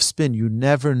positive spin. You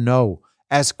never know.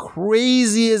 As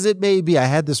crazy as it may be, I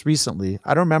had this recently.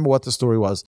 I don't remember what the story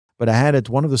was, but I had it.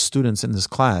 One of the students in this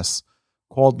class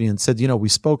called me and said, we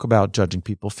spoke about judging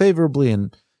people favorably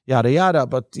and yada, yada,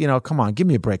 but, come on, give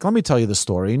me a break. Let me tell you the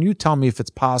story, and you tell me if it's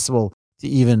possible to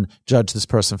even judge this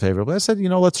person favorably. I said,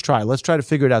 let's try. Let's try to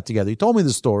figure it out together. He told me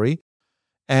the story,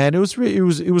 and it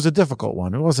was a difficult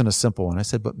one. It wasn't a simple one. I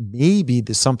said, but maybe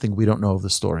there's something we don't know of the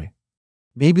story.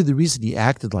 Maybe the reason he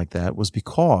acted like that was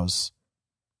because,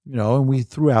 and we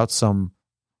threw out some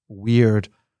weird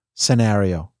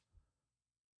scenario,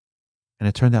 and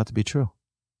it turned out to be true.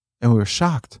 And we were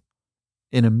shocked,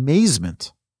 in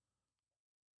amazement,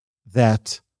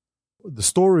 that the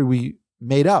story we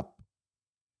made up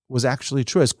was actually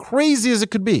true, as crazy as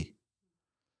it could be.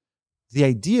 The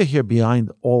idea here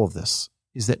behind all of this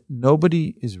is that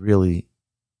nobody is really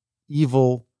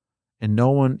evil, and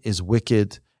no one is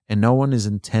wicked, and no one is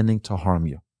intending to harm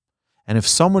you. And if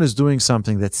someone is doing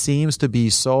something that seems to be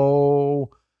so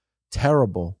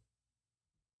terrible,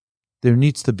 there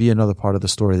needs to be another part of the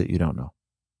story that you don't know.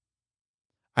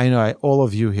 I know all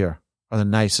of you here are the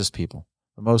nicest people,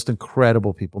 the most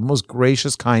incredible people, the most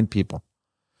gracious, kind people.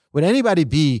 Would anybody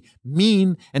be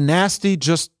mean and nasty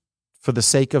just for the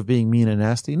sake of being mean and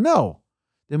nasty? No.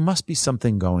 There must be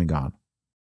something going on.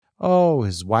 Oh,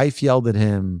 his wife yelled at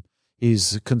him.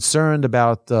 He's concerned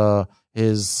about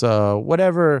his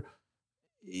whatever.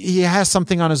 He has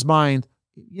something on his mind.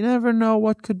 You never know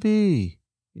what could be.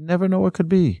 You never know what could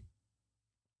be.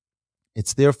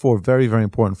 It's therefore very, very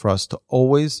important for us to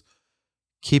always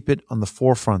keep it on the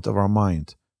forefront of our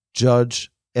mind. Judge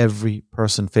every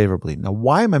person favorably. Now,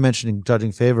 why am I mentioning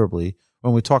judging favorably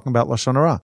when we're talking about Lashon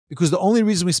Hara? Because the only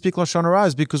reason we speak Lashon Hara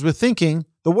is because we're thinking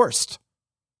the worst.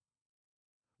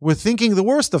 We're thinking the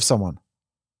worst of someone.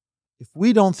 If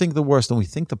we don't think the worst and we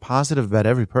think the positive about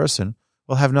every person,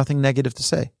 we'll have nothing negative to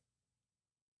say.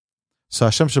 So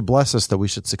Hashem should bless us that we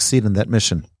should succeed in that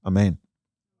mission. Amen.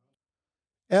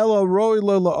 Ela roi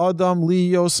lo la'adam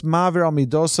liyos maver al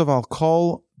midosav al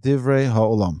kol divrei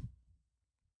ha'olam.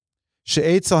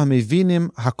 She'etzal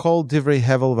ha'mevinim hakol divrei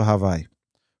hevel v'havai.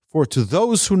 For to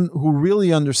those who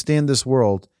really understand this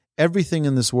world, everything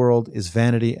in this world is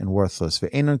vanity and worthless.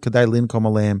 Ve'enon kadai linkom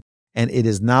aleim, and it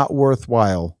is not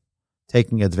worthwhile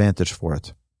taking advantage for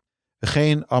it.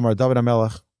 V'chein Amar David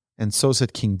HaMelech, and so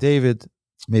said King David,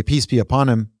 may peace be upon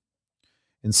him.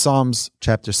 In Psalms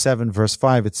chapter 7, verse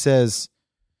 5, it says,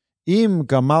 Im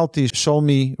gamalti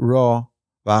sholmi ra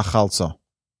v'achalza.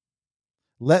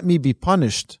 Let me be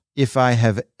punished if I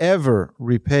have ever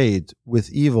repaid with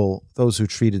evil those who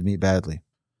treated me badly.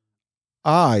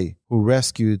 I, who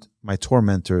rescued my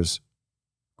tormentors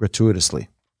gratuitously.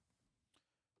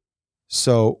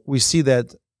 So we see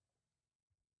that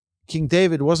King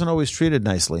David wasn't always treated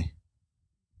nicely.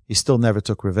 He still never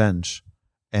took revenge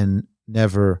and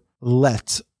never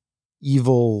let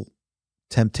evil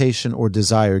temptation or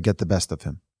desire get the best of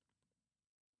him.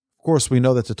 Of course, we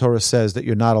know that the Torah says that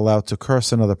you're not allowed to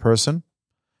curse another person.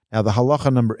 Now, the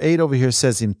halacha number 8 over here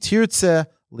says, Im tirtze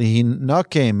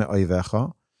lihinake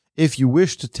me'oivecha. If you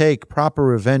wish to take proper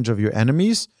revenge of your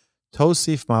enemies,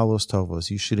 tosif malos tovos.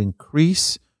 You should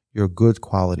increase your good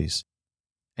qualities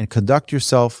and conduct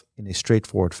yourself in a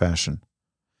straightforward fashion.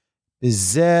 In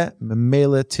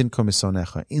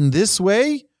this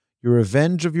way, your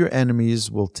revenge of your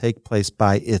enemies will take place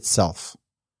by itself.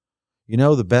 You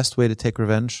know the best way to take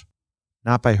revenge?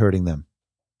 Not by hurting them.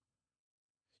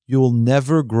 You will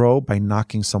never grow by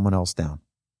knocking someone else down.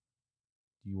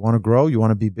 You want to grow? You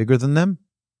want to be bigger than them?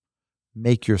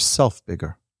 Make yourself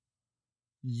bigger.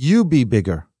 You be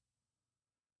bigger.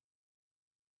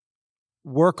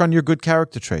 Work on your good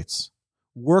character traits.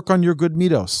 Work on your good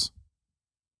midos.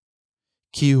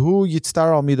 Kihu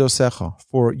yitztar al midosecha,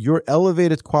 for your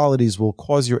elevated qualities will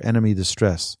cause your enemy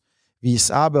distress.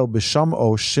 V'yisabel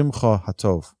b'sham'o shimcha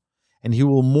hatov, and he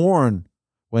will mourn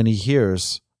when he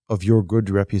hears of your good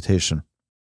reputation.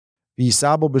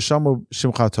 V'yisabel b'sham'o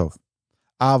shimcha hatov.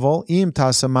 Aval im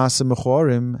tasamasa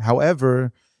mechorim.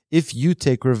 However, if you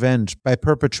take revenge by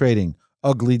perpetrating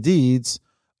ugly deeds,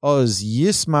 oz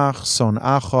yismach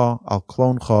sonacha al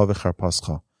kloncha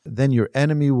v'charpascha. Then your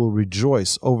enemy will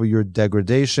rejoice over your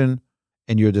degradation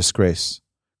and your disgrace,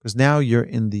 because now you're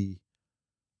in the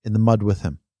mud with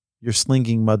him. You're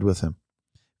slinging mud with him.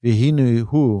 V'hinu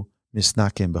hu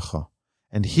misnakem b'cha,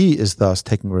 and he is thus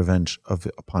taking revenge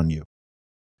upon you.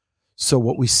 So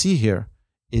what we see here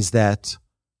is that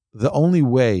the only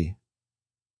way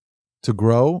to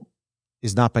grow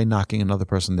is not by knocking another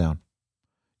person down.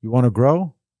 You want to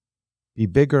grow? Be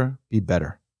bigger, be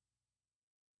better.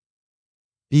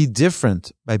 Be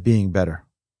different by being better.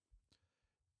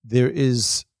 There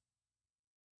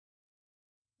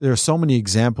are so many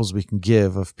examples we can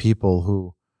give of people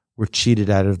who were cheated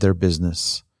out of their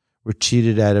business, were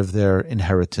cheated out of their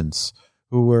inheritance,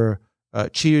 who were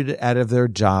cheated out of their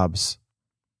jobs.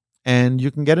 And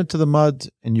you can get into the mud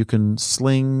and you can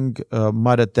sling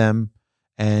mud at them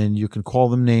and you can call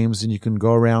them names and you can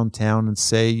go around town and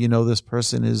say, you know, this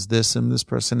person is this and this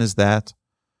person is that.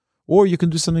 Or you can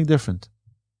do something different.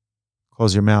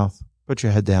 Close your mouth, put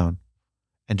your head down,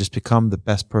 and just become the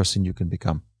best person you can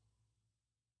become.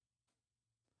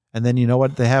 And then you know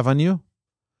what they have on you?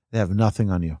 They have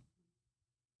nothing on you.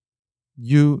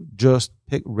 You just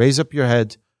raise up your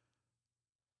head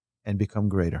and become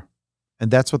greater. And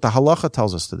that's what the halacha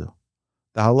tells us to do.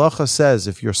 The halacha says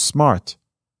if you're smart,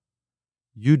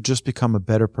 you just become a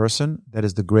better person. That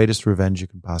is the greatest revenge you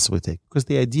can possibly take. Because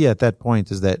the idea at that point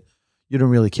is that you don't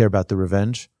really care about the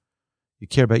revenge. You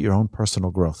care about your own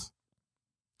personal growth.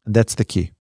 And that's the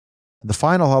key. And the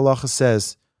final halacha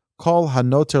says, Kol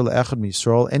hanoter le'echad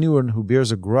miYisrael, anyone who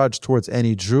bears a grudge towards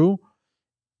any Jew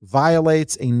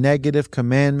violates a negative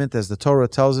commandment. As the Torah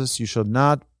tells us, you should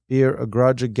not bear a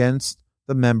grudge against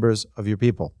the members of your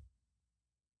people.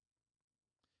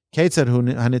 Ketzad hu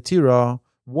hanetira,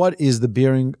 what is the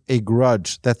bearing a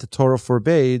grudge that the Torah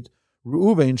forbade?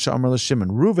 Reuven she'amar leShimon.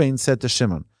 Reuven said to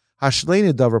Shimon,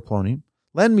 Hashleini davar ploni,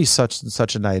 lend me such and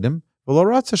such an item. V'lo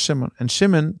ratza Shimon, and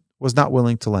Shimon was not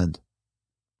willing to lend.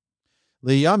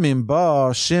 Liyamim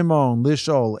ba Shimon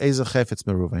lishol eze chefetz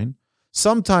meReuven.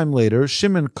 Sometime later,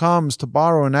 Shimon comes to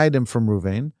borrow an item from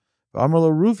Reuven. V'amar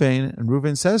lo Reuven, and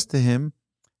Reuven says to him,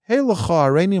 Hey l'cha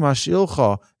areini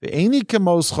mashilcha ve'eni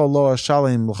kemoscha lo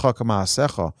ashalim l'cha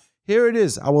k'maasecha. Here it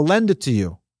is, I will lend it to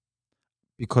you.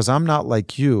 Because I'm not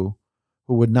like you,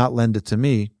 who would not lend it to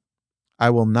me. I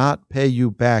will not pay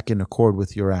you back in accord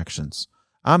with your actions.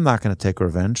 I'm not going to take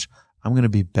revenge. I'm going to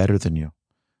be better than you.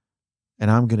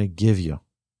 And I'm going to give you,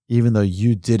 even though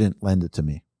you didn't lend it to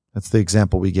me. That's the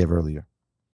example we gave earlier.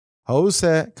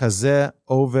 Ha'oseh kazeh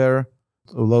over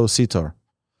ulo sitor.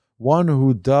 One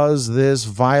who does this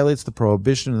violates the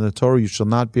prohibition in the Torah, you shall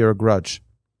not bear a grudge.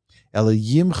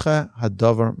 Eliyimcha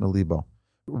hadavar melibo.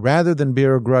 Rather than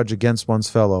bear a grudge against one's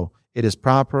fellow, it is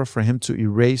proper for him to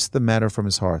erase the matter from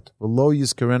his heart. V'lo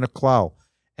yizkarena klal,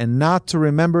 and not to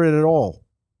remember it at all.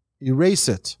 Erase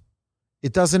it.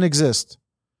 It doesn't exist.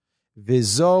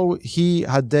 V'zo hi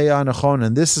hadeya anachon,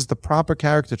 and this is the proper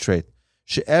character trait.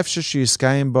 She'efshe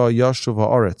sheyiskayim ba yoshuv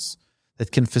ha'oretz,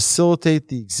 that can facilitate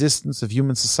the existence of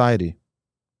human society.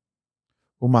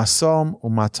 Umasom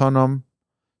umatanom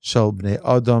shel bnei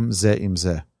adam ze im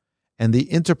ze, and the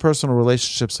interpersonal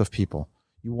relationships of people.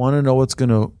 You want to know what's going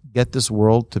to get this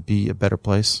world to be a better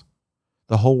place?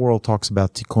 The whole world talks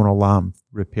about tikkun olam,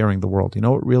 repairing the world. You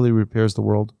know what really repairs the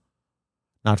world?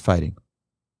 Not fighting.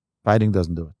 Fighting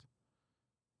doesn't do it.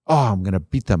 Oh, I'm going to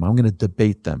beat them. I'm going to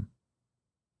debate them.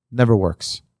 Never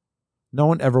works. No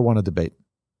one ever won a debate.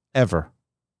 Ever.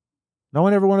 No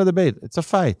one ever won a debate. It's a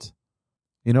fight.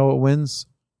 You know what wins?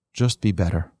 Just be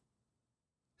better.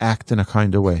 Act in a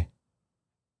kinder way.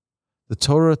 The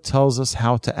Torah tells us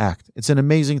how to act. It's an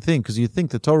amazing thing because you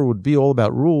think the Torah would be all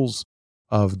about rules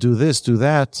of do this, do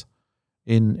that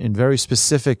in very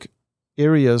specific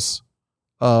areas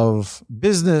of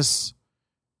business.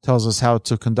 Tells us how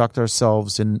to conduct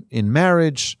ourselves in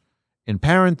marriage, in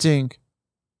parenting.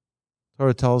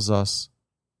 Torah tells us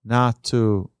not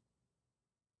to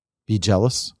be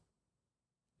jealous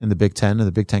in the Big Ten, in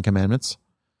the Big Ten Commandments.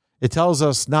 It tells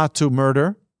us not to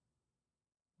murder.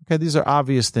 Okay, these are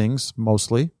obvious things,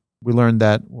 mostly. We learned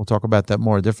that. We'll talk about that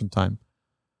more a different time.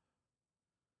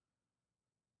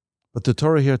 But the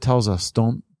Torah here tells us,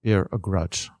 don't bear a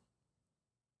grudge.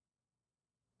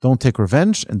 Don't take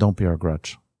revenge and don't bear a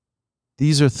grudge.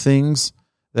 These are things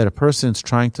that a person is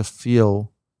trying to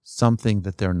feel something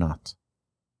that they're not.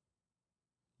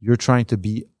 You're trying to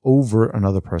be over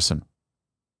another person.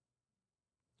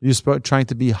 You're trying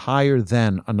to be higher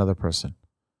than another person.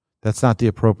 That's not the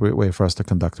appropriate way for us to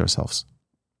conduct ourselves.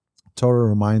 Torah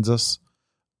reminds us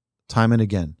time and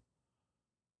again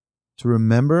to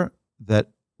remember that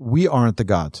we aren't the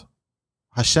God.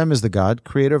 Hashem is the God,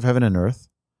 creator of heaven and earth,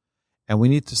 and we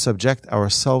need to subject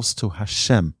ourselves to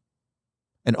Hashem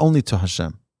and only to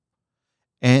Hashem.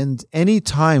 And any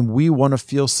time we want to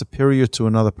feel superior to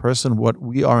another person, what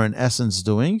we are in essence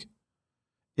doing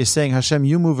is saying, Hashem,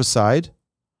 you move aside.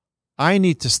 I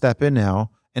need to step in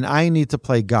now, and I need to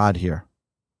play God here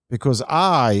because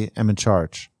I am in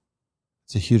charge.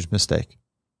 It's a huge mistake.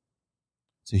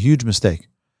 It's a huge mistake.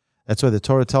 That's why the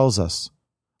Torah tells us,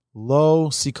 Lo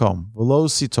sikom, v'lo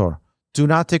sitor. Do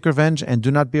not take revenge and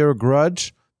do not bear a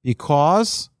grudge,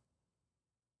 because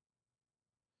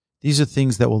these are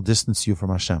things that will distance you from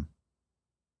Hashem.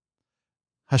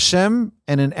 Hashem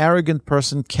and an arrogant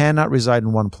person cannot reside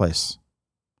in one place.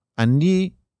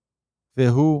 Ani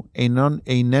vehu einenu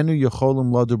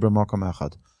yecholim ladu b'makom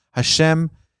echad.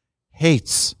 Hashem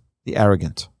hates the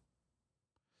arrogant.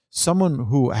 Someone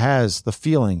who has the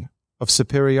feeling of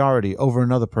superiority over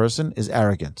another person is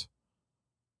arrogant.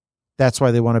 That's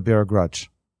why they want to bear a grudge.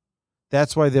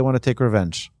 That's why they want to take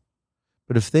revenge.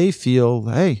 But if they feel,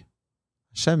 hey,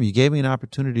 Hashem, you gave me an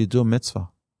opportunity to do a mitzvah,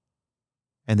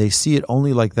 and they see it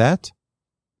only like that,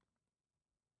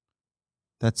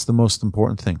 that's the most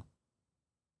important thing.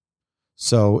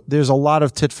 So there's a lot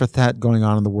of tit for tat going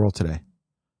on in the world today.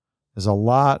 There's a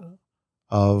lot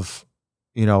of,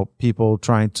 people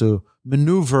trying to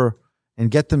maneuver and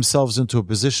get themselves into a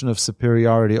position of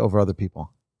superiority over other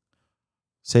people.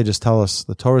 Sages tell us,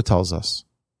 the Torah tells us,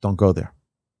 don't go there.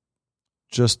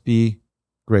 Just be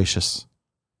gracious.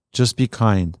 Just be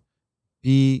kind.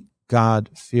 Be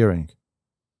God-fearing.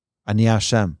 Ani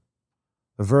Hashem.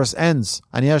 The verse ends,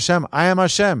 Ani Hashem, I am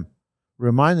Hashem,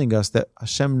 reminding us that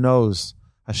Hashem knows,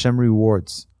 Hashem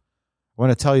rewards. I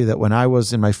want to tell you that when I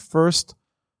was in my first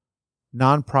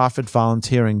nonprofit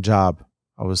volunteering job,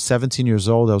 I was 17 years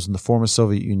old. I was in the former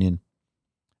Soviet Union.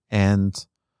 And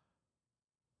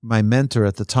my mentor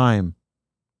at the time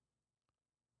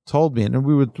told me, and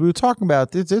we were talking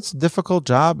about it, it's a difficult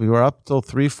job. You are up till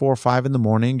 3, 4, 5 in the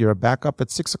morning. You're back up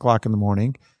at 6 o'clock in the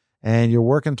morning. And you're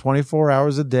working 24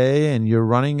 hours a day, and you're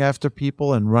running after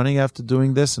people and running after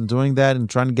doing this and doing that and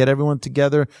trying to get everyone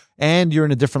together. And you're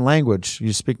in a different language.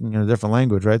 You're speaking in a different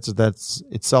language, right? So that's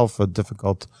itself a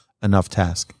difficult enough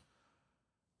task.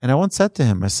 And I once said to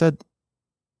him, I said,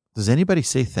 does anybody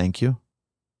say thank you?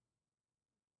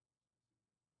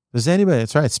 Does anybody?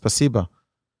 That's right, spasiba.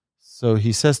 So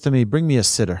he says to me, bring me a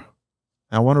siddur.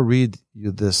 I want to read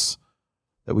you this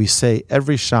that we say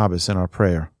every Shabbos in our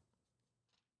prayer.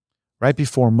 Right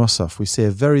before Musaf, we say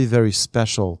a very, very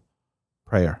special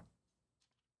prayer.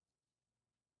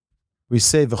 We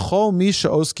say, V'chol mi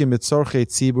she'oskim mitzorchei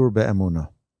tzibur be'emunah.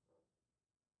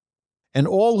 And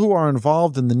all who are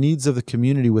involved in the needs of the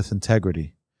community with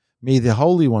integrity, may the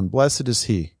Holy One, blessed is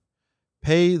He,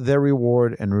 pay their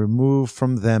reward and remove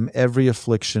from them every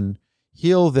affliction,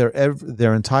 heal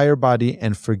their entire body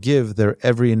and forgive their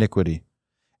every iniquity,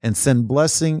 and send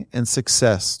blessing and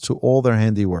success to all their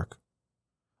handiwork,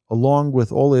 along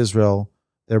with all Israel,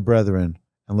 their brethren,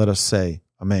 and let us say,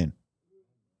 Amen.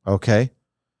 Okay?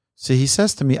 See, he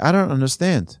says to me, I don't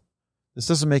understand. This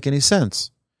doesn't make any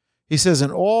sense. He says,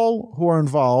 and all who are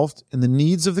involved in the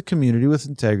needs of the community with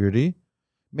integrity,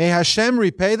 may Hashem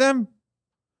repay them?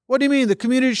 What do you mean? The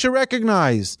community should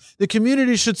recognize. The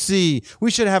community should see.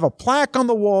 We should have a plaque on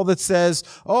the wall that says,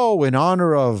 oh, in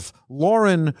honor of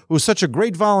Lauren, who's such a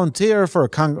great volunteer for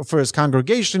his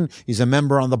congregation. He's a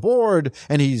member on the board,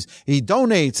 and he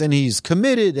donates, and he's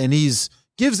committed, and he's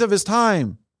gives of his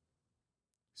time.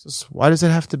 He says, why does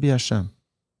it have to be Hashem?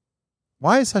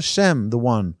 Why is Hashem the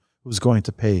one who's going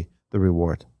to pay the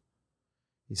reward?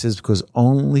 He says, because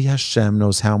only Hashem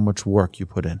knows how much work you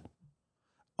put in.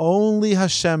 Only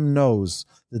Hashem knows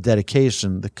the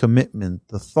dedication, the commitment,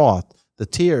 the thought, the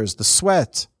tears, the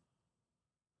sweat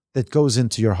that goes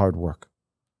into your hard work.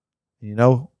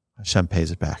 And Hashem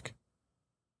pays it back.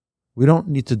 We don't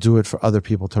need to do it for other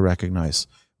people to recognize.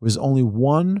 There's only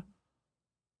one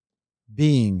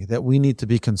being that we need to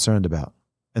be concerned about,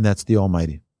 and that's the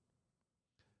Almighty.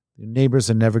 Your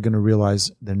neighbors are never going to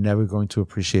realize, they're never going to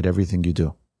appreciate everything you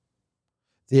do.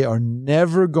 They are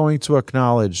never going to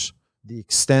acknowledge the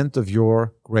extent of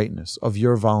your greatness, of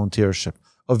your volunteership,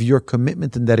 of your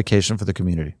commitment and dedication for the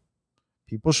community.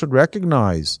 People should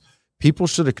recognize. People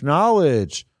should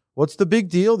acknowledge. What's the big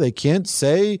deal? They can't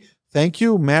say, thank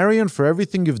you, Marion, for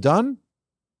everything you've done.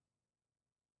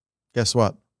 Guess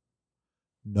what?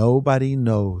 Nobody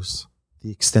knows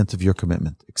the extent of your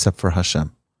commitment except for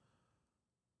Hashem.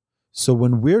 So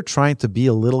when we're trying to be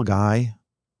a little guy,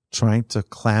 trying to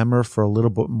clamor for a little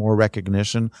bit more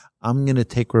recognition, I'm going to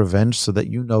take revenge so that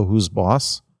you know who's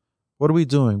boss. What are we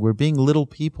doing? We're being little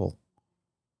people.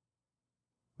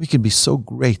 We can be so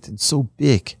great and so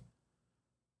big.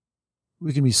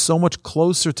 We can be so much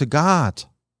closer to God.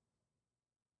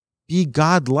 Be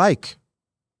God-like.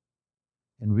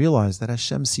 And realize that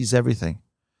Hashem sees everything.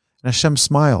 And Hashem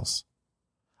smiles.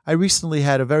 I recently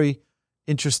had a very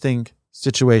interesting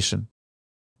situation.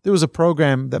 There was a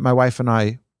program that my wife and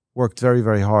I worked very,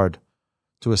 very hard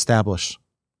to establish.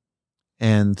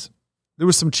 And there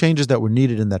were some changes that were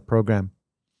needed in that program.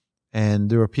 And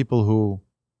there were people who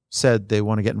said they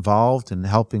want to get involved in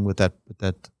helping with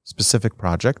that specific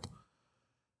project.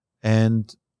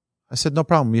 And I said, no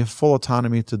problem. You have full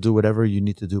autonomy to do whatever you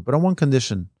need to do, but on one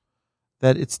condition,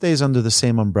 that it stays under the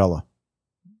same umbrella.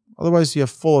 Otherwise, you have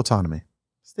full autonomy. It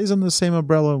stays under the same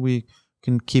umbrella. We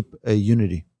can keep a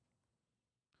unity.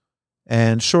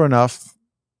 And sure enough,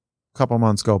 a couple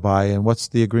months go by, and what's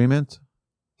the agreement?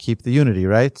 Keep the unity,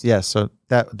 right? Yes, so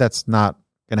that's not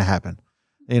going to happen.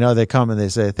 They come and they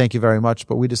say, thank you very much,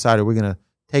 but we decided we're going to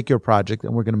take your project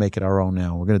and we're going to make it our own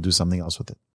now. We're going to do something else with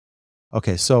it.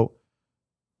 Okay, so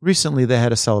recently they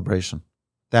had a celebration.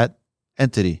 That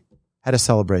entity had a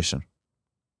celebration.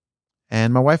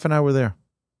 And my wife and I were there.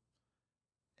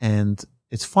 And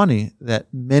it's funny that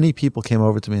many people came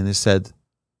over to me and they said,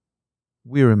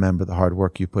 we remember the hard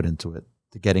work you put into it,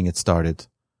 to getting it started.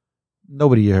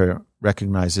 Nobody here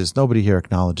recognizes, nobody here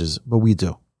acknowledges, but we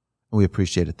do. And we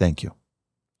appreciate it. Thank you.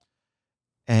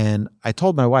 And I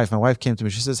told my wife came to me,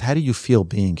 she says, how do you feel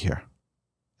being here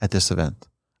at this event?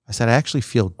 I said, I actually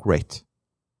feel great.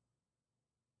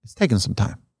 It's taken some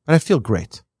time, but I feel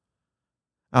great.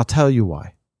 I'll tell you why.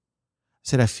 I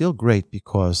said, I feel great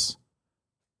because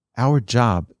our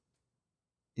job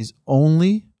is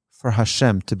only for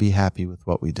Hashem to be happy with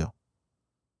what we do.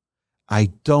 I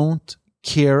don't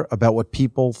care about what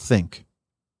people think.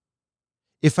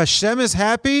 If Hashem is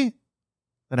happy,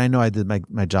 then I know I did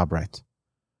my job right.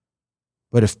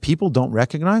 But if people don't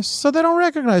recognize, so they don't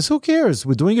recognize. Who cares?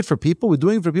 We're doing it for people. We're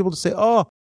doing it for people to say, oh,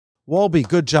 Wolbe,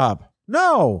 good job.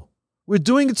 No, we're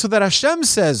doing it so that Hashem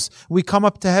says we come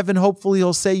up to heaven. Hopefully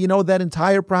he'll say, that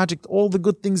entire project, all the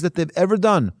good things that they've ever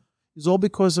done is all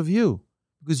because of you.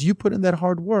 Because you put in that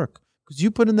hard work. Because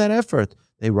you put in that effort.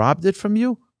 They robbed it from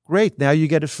you. Great. Now you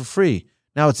get it for free.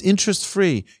 Now it's interest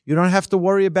free. You don't have to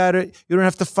worry about it. You don't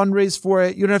have to fundraise for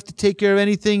it. You don't have to take care of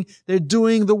anything. They're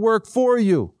doing the work for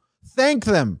you. Thank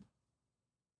them.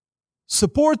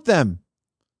 Support them.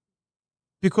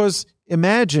 Because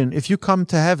imagine if you come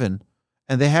to heaven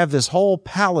and they have this whole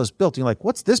palace built. You're like,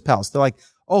 what's this palace? They're like,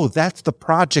 oh, that's the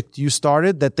project you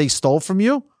started that they stole from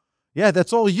you? Yeah,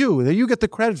 that's all you. You get the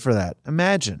credit for that.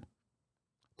 Imagine.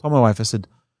 I told my wife, I said,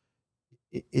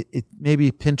 it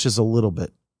maybe pinches a little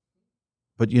bit.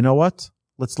 But you know what?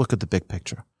 Let's look at the big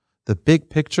picture. The big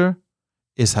picture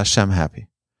is Hashem happy.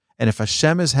 And if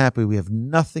Hashem is happy, we have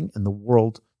nothing in the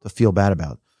world to feel bad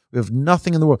about. We have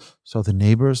nothing in the world. So the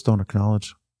neighbors don't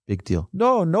acknowledge, big deal.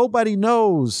 No, nobody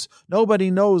knows.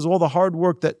 Nobody knows all the hard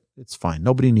work that, it's fine.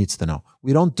 Nobody needs to know.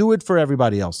 We don't do it for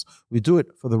everybody else. We do it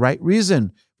for the right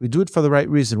reason. We do it for the right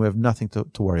reason. We have nothing to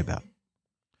worry about.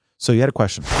 So you had a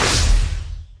question.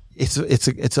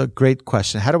 It's a great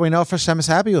question. How do I know if Hashem is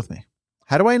happy with me?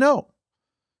 How do I know?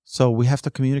 So we have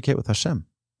to communicate with Hashem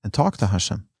and talk to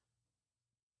Hashem.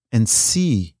 And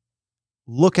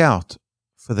look out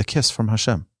for the kiss from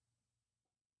Hashem.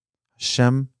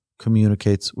 Hashem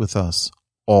communicates with us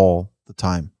all the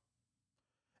time.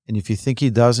 And if you think he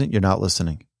doesn't, you're not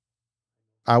listening.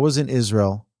 I was in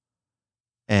Israel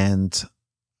and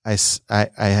I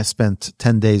had spent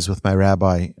 10 days with my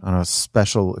rabbi on a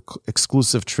special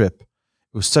exclusive trip. It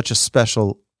was such a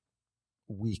special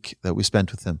week that we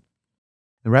spent with him.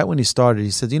 And right when he started,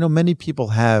 he said, many people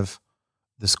have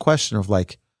this question of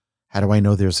like, how do I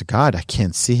know there's a God? I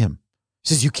can't see him. He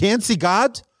says, you can't see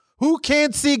God? Who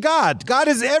can't see God? God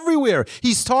is everywhere.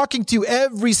 He's talking to you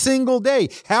every single day.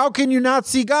 How can you not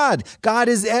see God? God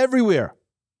is everywhere.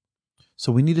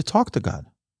 So we need to talk to God.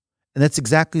 And that's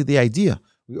exactly the idea.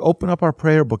 We open up our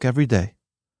prayer book every day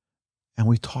and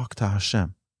we talk to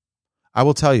Hashem. I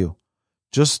will tell you,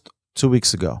 just 2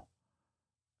 weeks ago,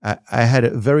 I had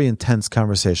a very intense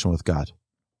conversation with God,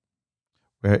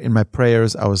 where in my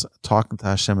prayers, I was talking to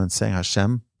Hashem and saying,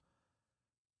 Hashem,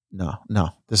 no,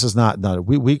 this is not,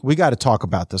 we got to talk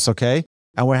about this, okay?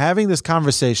 And we're having this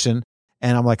conversation,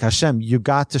 and I'm like, Hashem, you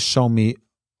got to show me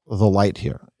the light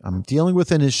here. I'm dealing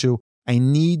with an issue. I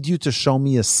need you to show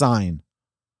me a sign.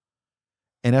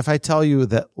 And if I tell you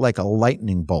that like a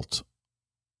lightning bolt,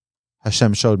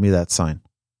 Hashem showed me that sign.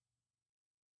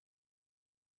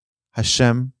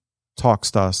 Hashem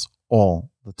talks to us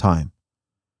all the time.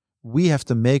 We have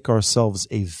to make ourselves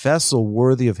a vessel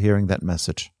worthy of hearing that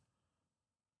message.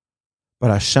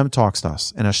 But Hashem talks to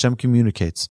us and Hashem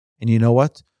communicates. And you know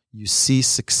what? You see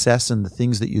success in the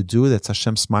things that you do. That's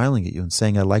Hashem smiling at you and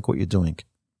saying, I like what you're doing.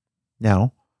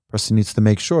 Now, a person needs to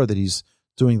make sure that he's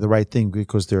doing the right thing,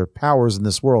 because there are powers in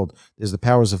this world. There's the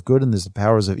powers of good and there's the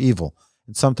powers of evil.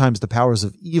 And sometimes the powers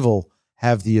of evil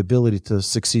have the ability to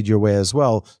succeed your way as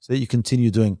well, so that you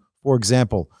continue doing. For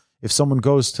example, if someone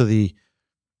goes to the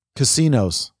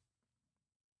casinos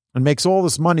and makes all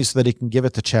this money so that he can give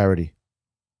it to charity,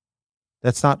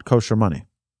 That's not kosher money.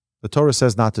 The Torah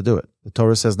says not to do it. The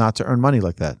Torah says not to earn money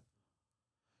like that.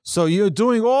 So you're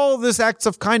doing all this acts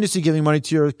of kindness. You're giving money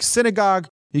to your synagogue.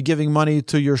 You're giving money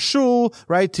to your shul,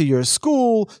 right? To your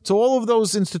school, to all of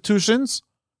those institutions.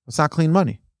 It's not clean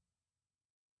money.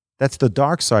 That's the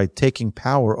dark side, taking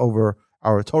power over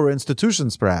our Torah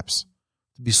institutions, perhaps.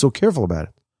 To be so careful about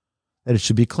it, that it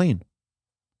should be clean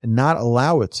and not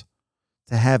allow it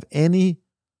to have any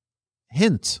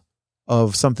hint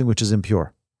of something which is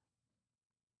impure.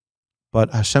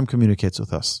 But Hashem communicates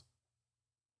with us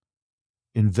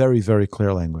in very, very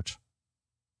clear language.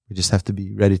 We just have to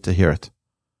be ready to hear it.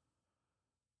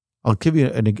 I'll give you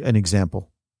an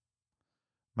example.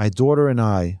 My daughter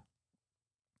and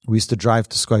we used to drive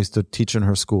to school. I used to teach in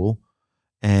her school,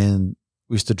 and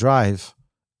we used to drive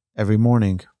every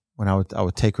morning when I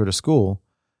would take her to school,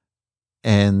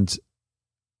 and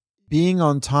being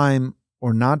on time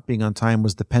or not being on time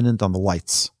was dependent on the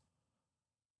lights.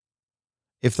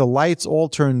 If the lights all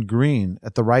turned green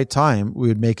at the right time, we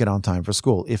would make it on time for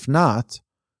school. If not,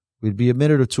 we'd be a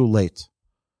minute or two late.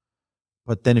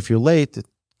 But then if you're late, it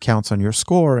counts on your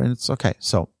score, and it's okay.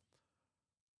 So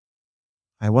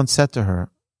I once said to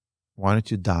her, why don't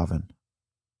you daven?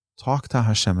 Talk to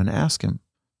Hashem and ask him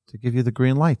to give you the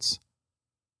green lights.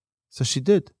 So she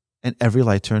did, and every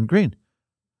light turned green.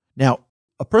 Now,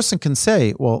 a person can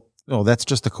say, well, no, that's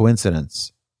just a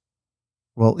coincidence.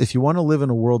 Well, if you want to live in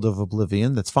a world of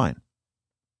oblivion, that's fine.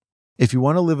 If you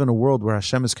want to live in a world where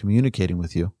Hashem is communicating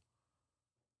with you,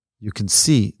 you can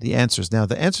see the answers. Now,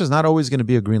 the answer is not always going to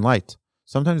be a green light.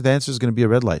 Sometimes the answer is going to be a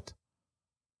red light.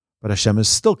 But Hashem is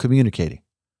still communicating.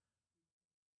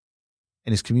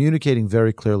 And He's communicating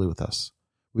very clearly with us.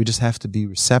 We just have to be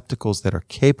receptacles that are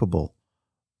capable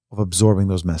of absorbing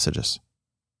those messages.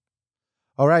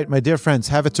 All right, my dear friends,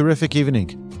 have a terrific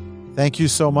evening. Thank you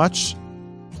so much.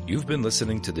 You've been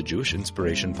listening to the Jewish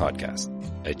Inspiration Podcast,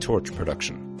 a Torch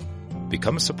production.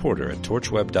 Become a supporter at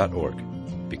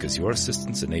torchweb.org because your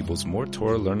assistance enables more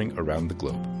Torah learning around the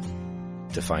globe.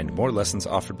 To find more lessons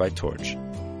offered by Torch,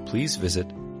 please visit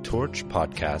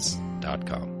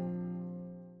torchpodcasts.com.